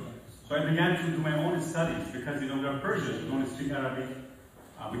 So I began to do my own studies because, we are Persian, we don't speak Arabic.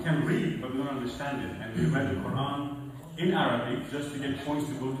 We can read, but we don't understand it. And we read the Quran in Arabic just to get points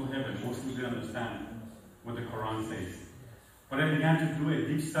to go to heaven. Most people didn't understand what the Quran says. But I began to do a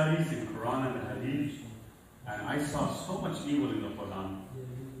deep studies in Quran and the Hadith, and I saw so much evil in the Quran.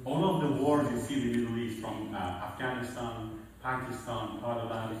 All of the wars you see in the Middle East, from Afghanistan, Pakistan,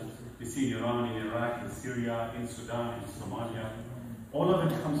 Taliban, you see in Iran, in Iraq, in Syria, in Sudan, in Somalia. All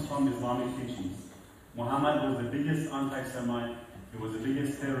of it comes from Islamic teachings. Muhammad was the biggest anti-Semite. He was the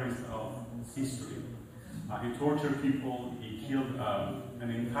biggest terrorist of history. He tortured people, he killed an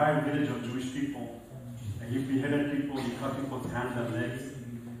entire village of Jewish people, he beheaded people, he cut people's hands and legs.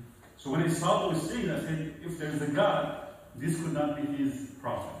 So when I saw those things, I said, if there's a God, this could not be his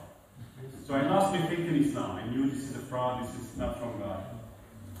prophet. So I lost my faith in Islam. I knew this is a fraud, this is not from God,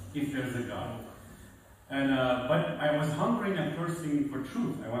 if there's a God. And but I was hungering and thirsting for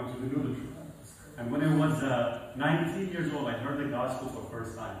truth. I wanted to know the truth. And when I was 19 years old, I heard the gospel for the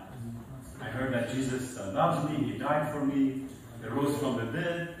first time. I heard that Jesus loves me, he died for me, he rose from the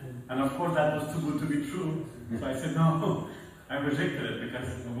dead, and of course that was too good to be true. So I said no, I rejected it because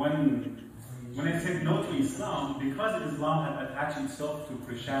when I said no to Islam, because Islam had attached itself to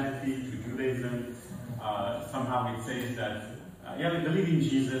Christianity, to Judaism, somehow it says that, yeah, we believe in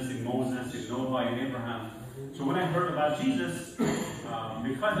Jesus, in Moses, in Noah, in Abraham. So when I heard about Jesus,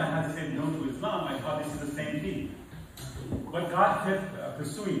 because I had said no to Islam, I thought this is the same thing. But God kept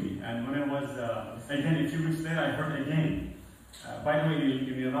pursuing me. And when I was, again, a few weeks later, I heard again. By the way,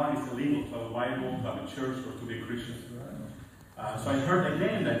 in Iran, it's illegal to have a Bible, to have a church, or to be a Christian. So I heard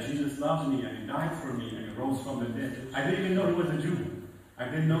again that Jesus loves me, and he died for me, and he rose from the dead. I didn't even know he was a Jew. I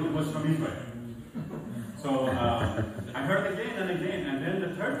didn't know he was from Israel. So I heard again and again. And then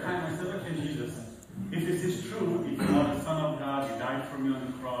the third time, I said, okay, Jesus, if this is true, if you are the Son of God, you died for me on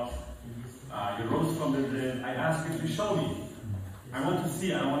the cross, you rose from the dead, I ask you to show me. I want to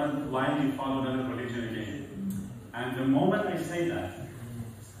see, I want to blindly follow another religion again. And the moment I say that,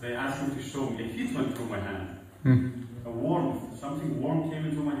 they asked me to show me. A heat went through my hand. A warmth, something warm came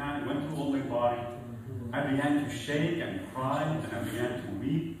into my hand, it went through all my body. I began to shake and cry, and I began to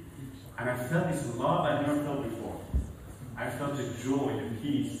weep. And I felt this love I've never felt before. I felt the joy, the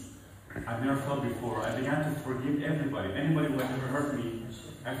peace I've never felt before. I began to forgive everybody, anybody who had ever hurt me.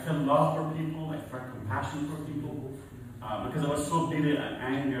 I felt love for people, I felt compassion for people, because I was so bitter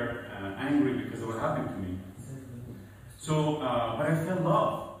and angry because of what happened to me. So, but I felt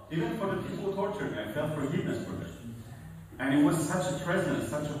love. Even for the people who tortured me, I felt forgiveness for them. And it was such a presence,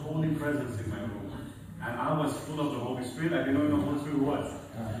 such a holy presence in my room. And I was full of the Holy Spirit. I didn't know what the Holy Spirit was.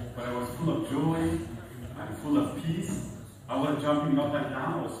 But I was full of joy and full of peace. I was jumping up and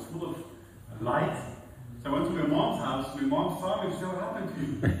down. I was full of light. So I went to my mom's house. My mom saw me. She said, what happened to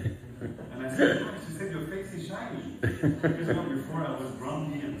you? And I said, she said, your face is shiny. Because before I was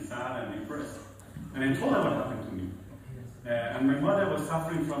grumpy and sad and depressed. And I told her what happened to me. And my mother was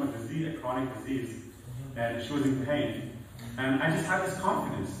suffering from a disease, a chronic disease. And she was in pain. And I just had this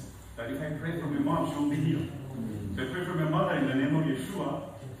confidence that if I pray for my mom, she will be healed. So I prayed for my mother in the name of Yeshua.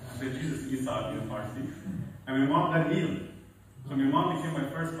 I said, Jesus, Isa, in Farsi. And my mom got healed. So my mom became my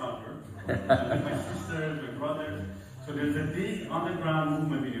first convert. And then my sisters, my brothers. So there's a big underground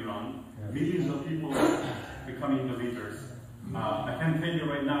movement in Iran. Millions of people becoming believers. I can tell you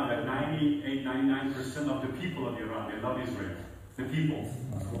right now that 98, 99% of the people of Iran, they love Israel. The people.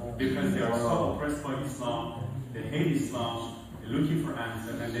 Because they are so oppressed by Islam. They hate Islam. They're looking for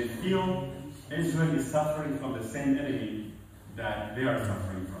answers. And they feel Israel is suffering from the same enemy that they are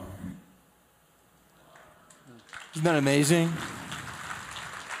suffering from. Isn't that amazing?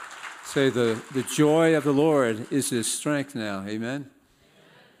 Say the joy of the Lord is his strength now. Amen.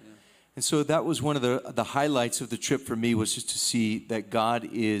 And so that was one of the highlights of the trip for me, was just to see that God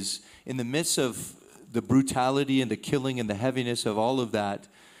is, in the midst of the brutality and the killing and the heaviness of all of that,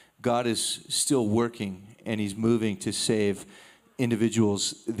 God is still working, and he's moving to save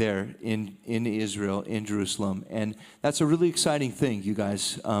individuals there in Israel, in Jerusalem. And that's a really exciting thing, you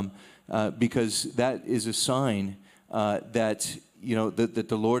guys, because that is a sign that, you know, that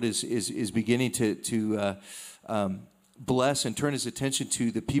the Lord is beginning to bless and turn his attention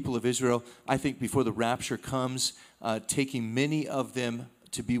to the people of Israel. I think before the rapture comes, taking many of them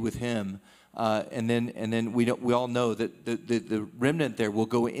to be with him. And then we all know that the remnant there will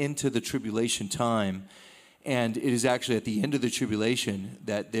go into the tribulation time. And it is actually at the end of the tribulation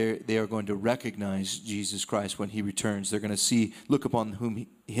that they are going to recognize Jesus Christ when he returns. They're going to look upon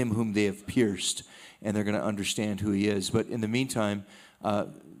him whom they have pierced, and they're going to understand who he is. But in the meantime,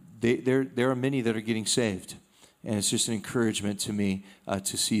 there are many that are getting saved. And it's just an encouragement to me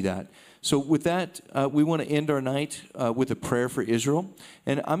to see that. So with that, we want to end our night with a prayer for Israel.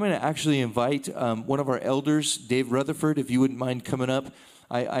 And I'm going to actually invite one of our elders, Dave Rutherford, if you wouldn't mind coming up.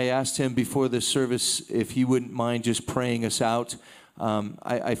 I asked him before this service if he wouldn't mind just praying us out.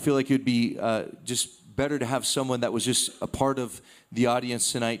 I feel like it would be just better to have someone that was just a part of the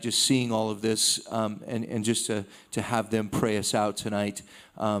audience tonight, just seeing all of this, and just to have them pray us out tonight.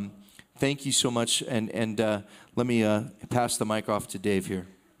 Thank you so much, and let me pass the mic off to Dave here.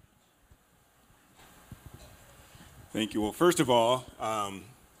 Thank you. Well, first of all,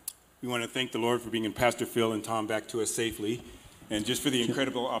 we want to thank the Lord for bringing Pastor Phil and Tom back to us safely, and just for the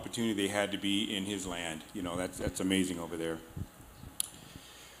incredible opportunity they had to be in his land. You know, that's amazing over there.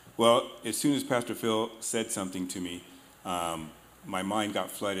 Well, as soon as Pastor Phil said something to me, my mind got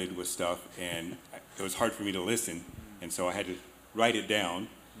flooded with stuff, and it was hard for me to listen, and so I had to write it down.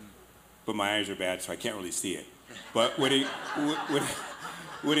 But my eyes are bad, so I can't really see it. But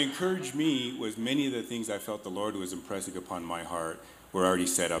what encouraged me was many of the things I felt the Lord was impressing upon my heart were already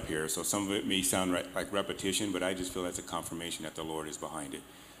set up here. So some of it may sound like repetition, but I just feel that's a confirmation that the Lord is behind it.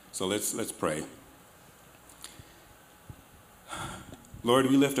 So let's pray. Lord,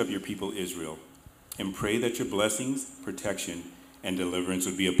 we lift up your people Israel and pray that your blessings, protection, and deliverance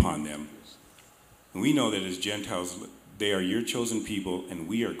would be upon them. And we know that as Gentiles, they are your chosen people, and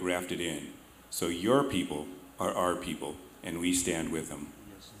we are grafted in. So your people are our people, and we stand with them.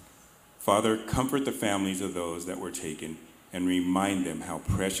 Father, comfort the families of those that were taken, and remind them how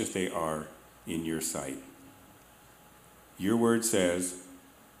precious they are in your sight. Your word says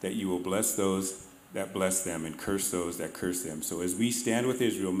that you will bless those that bless them and curse those that curse them. So as we stand with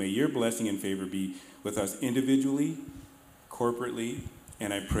Israel, may your blessing and favor be with us individually, corporately,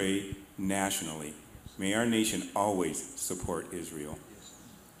 and I pray nationally. May our nation always support Israel.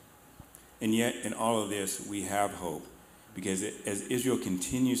 And yet, in all of this, we have hope, because as Israel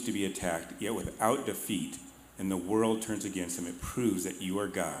continues to be attacked, yet without defeat, and the world turns against them, it proves that you are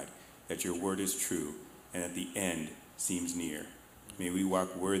God, that your word is true, and that the end seems near. May we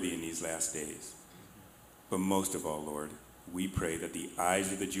walk worthy in these last days. But most of all, Lord, we pray that the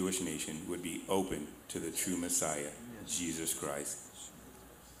eyes of the Jewish nation would be open to the true Messiah, Jesus Christ.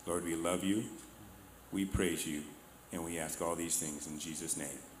 Lord, we love you. We praise you, and we ask all these things in Jesus' name.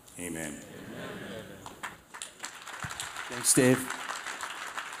 Amen. Thanks, Dave.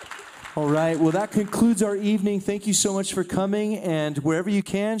 All right, well, that concludes our evening. Thank you so much for coming, and wherever you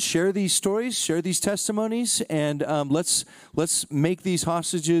can, share these stories, share these testimonies, and let's make these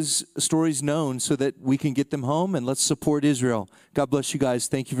hostages' stories known so that we can get them home, and let's support Israel. God bless you guys.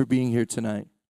 Thank you for being here tonight.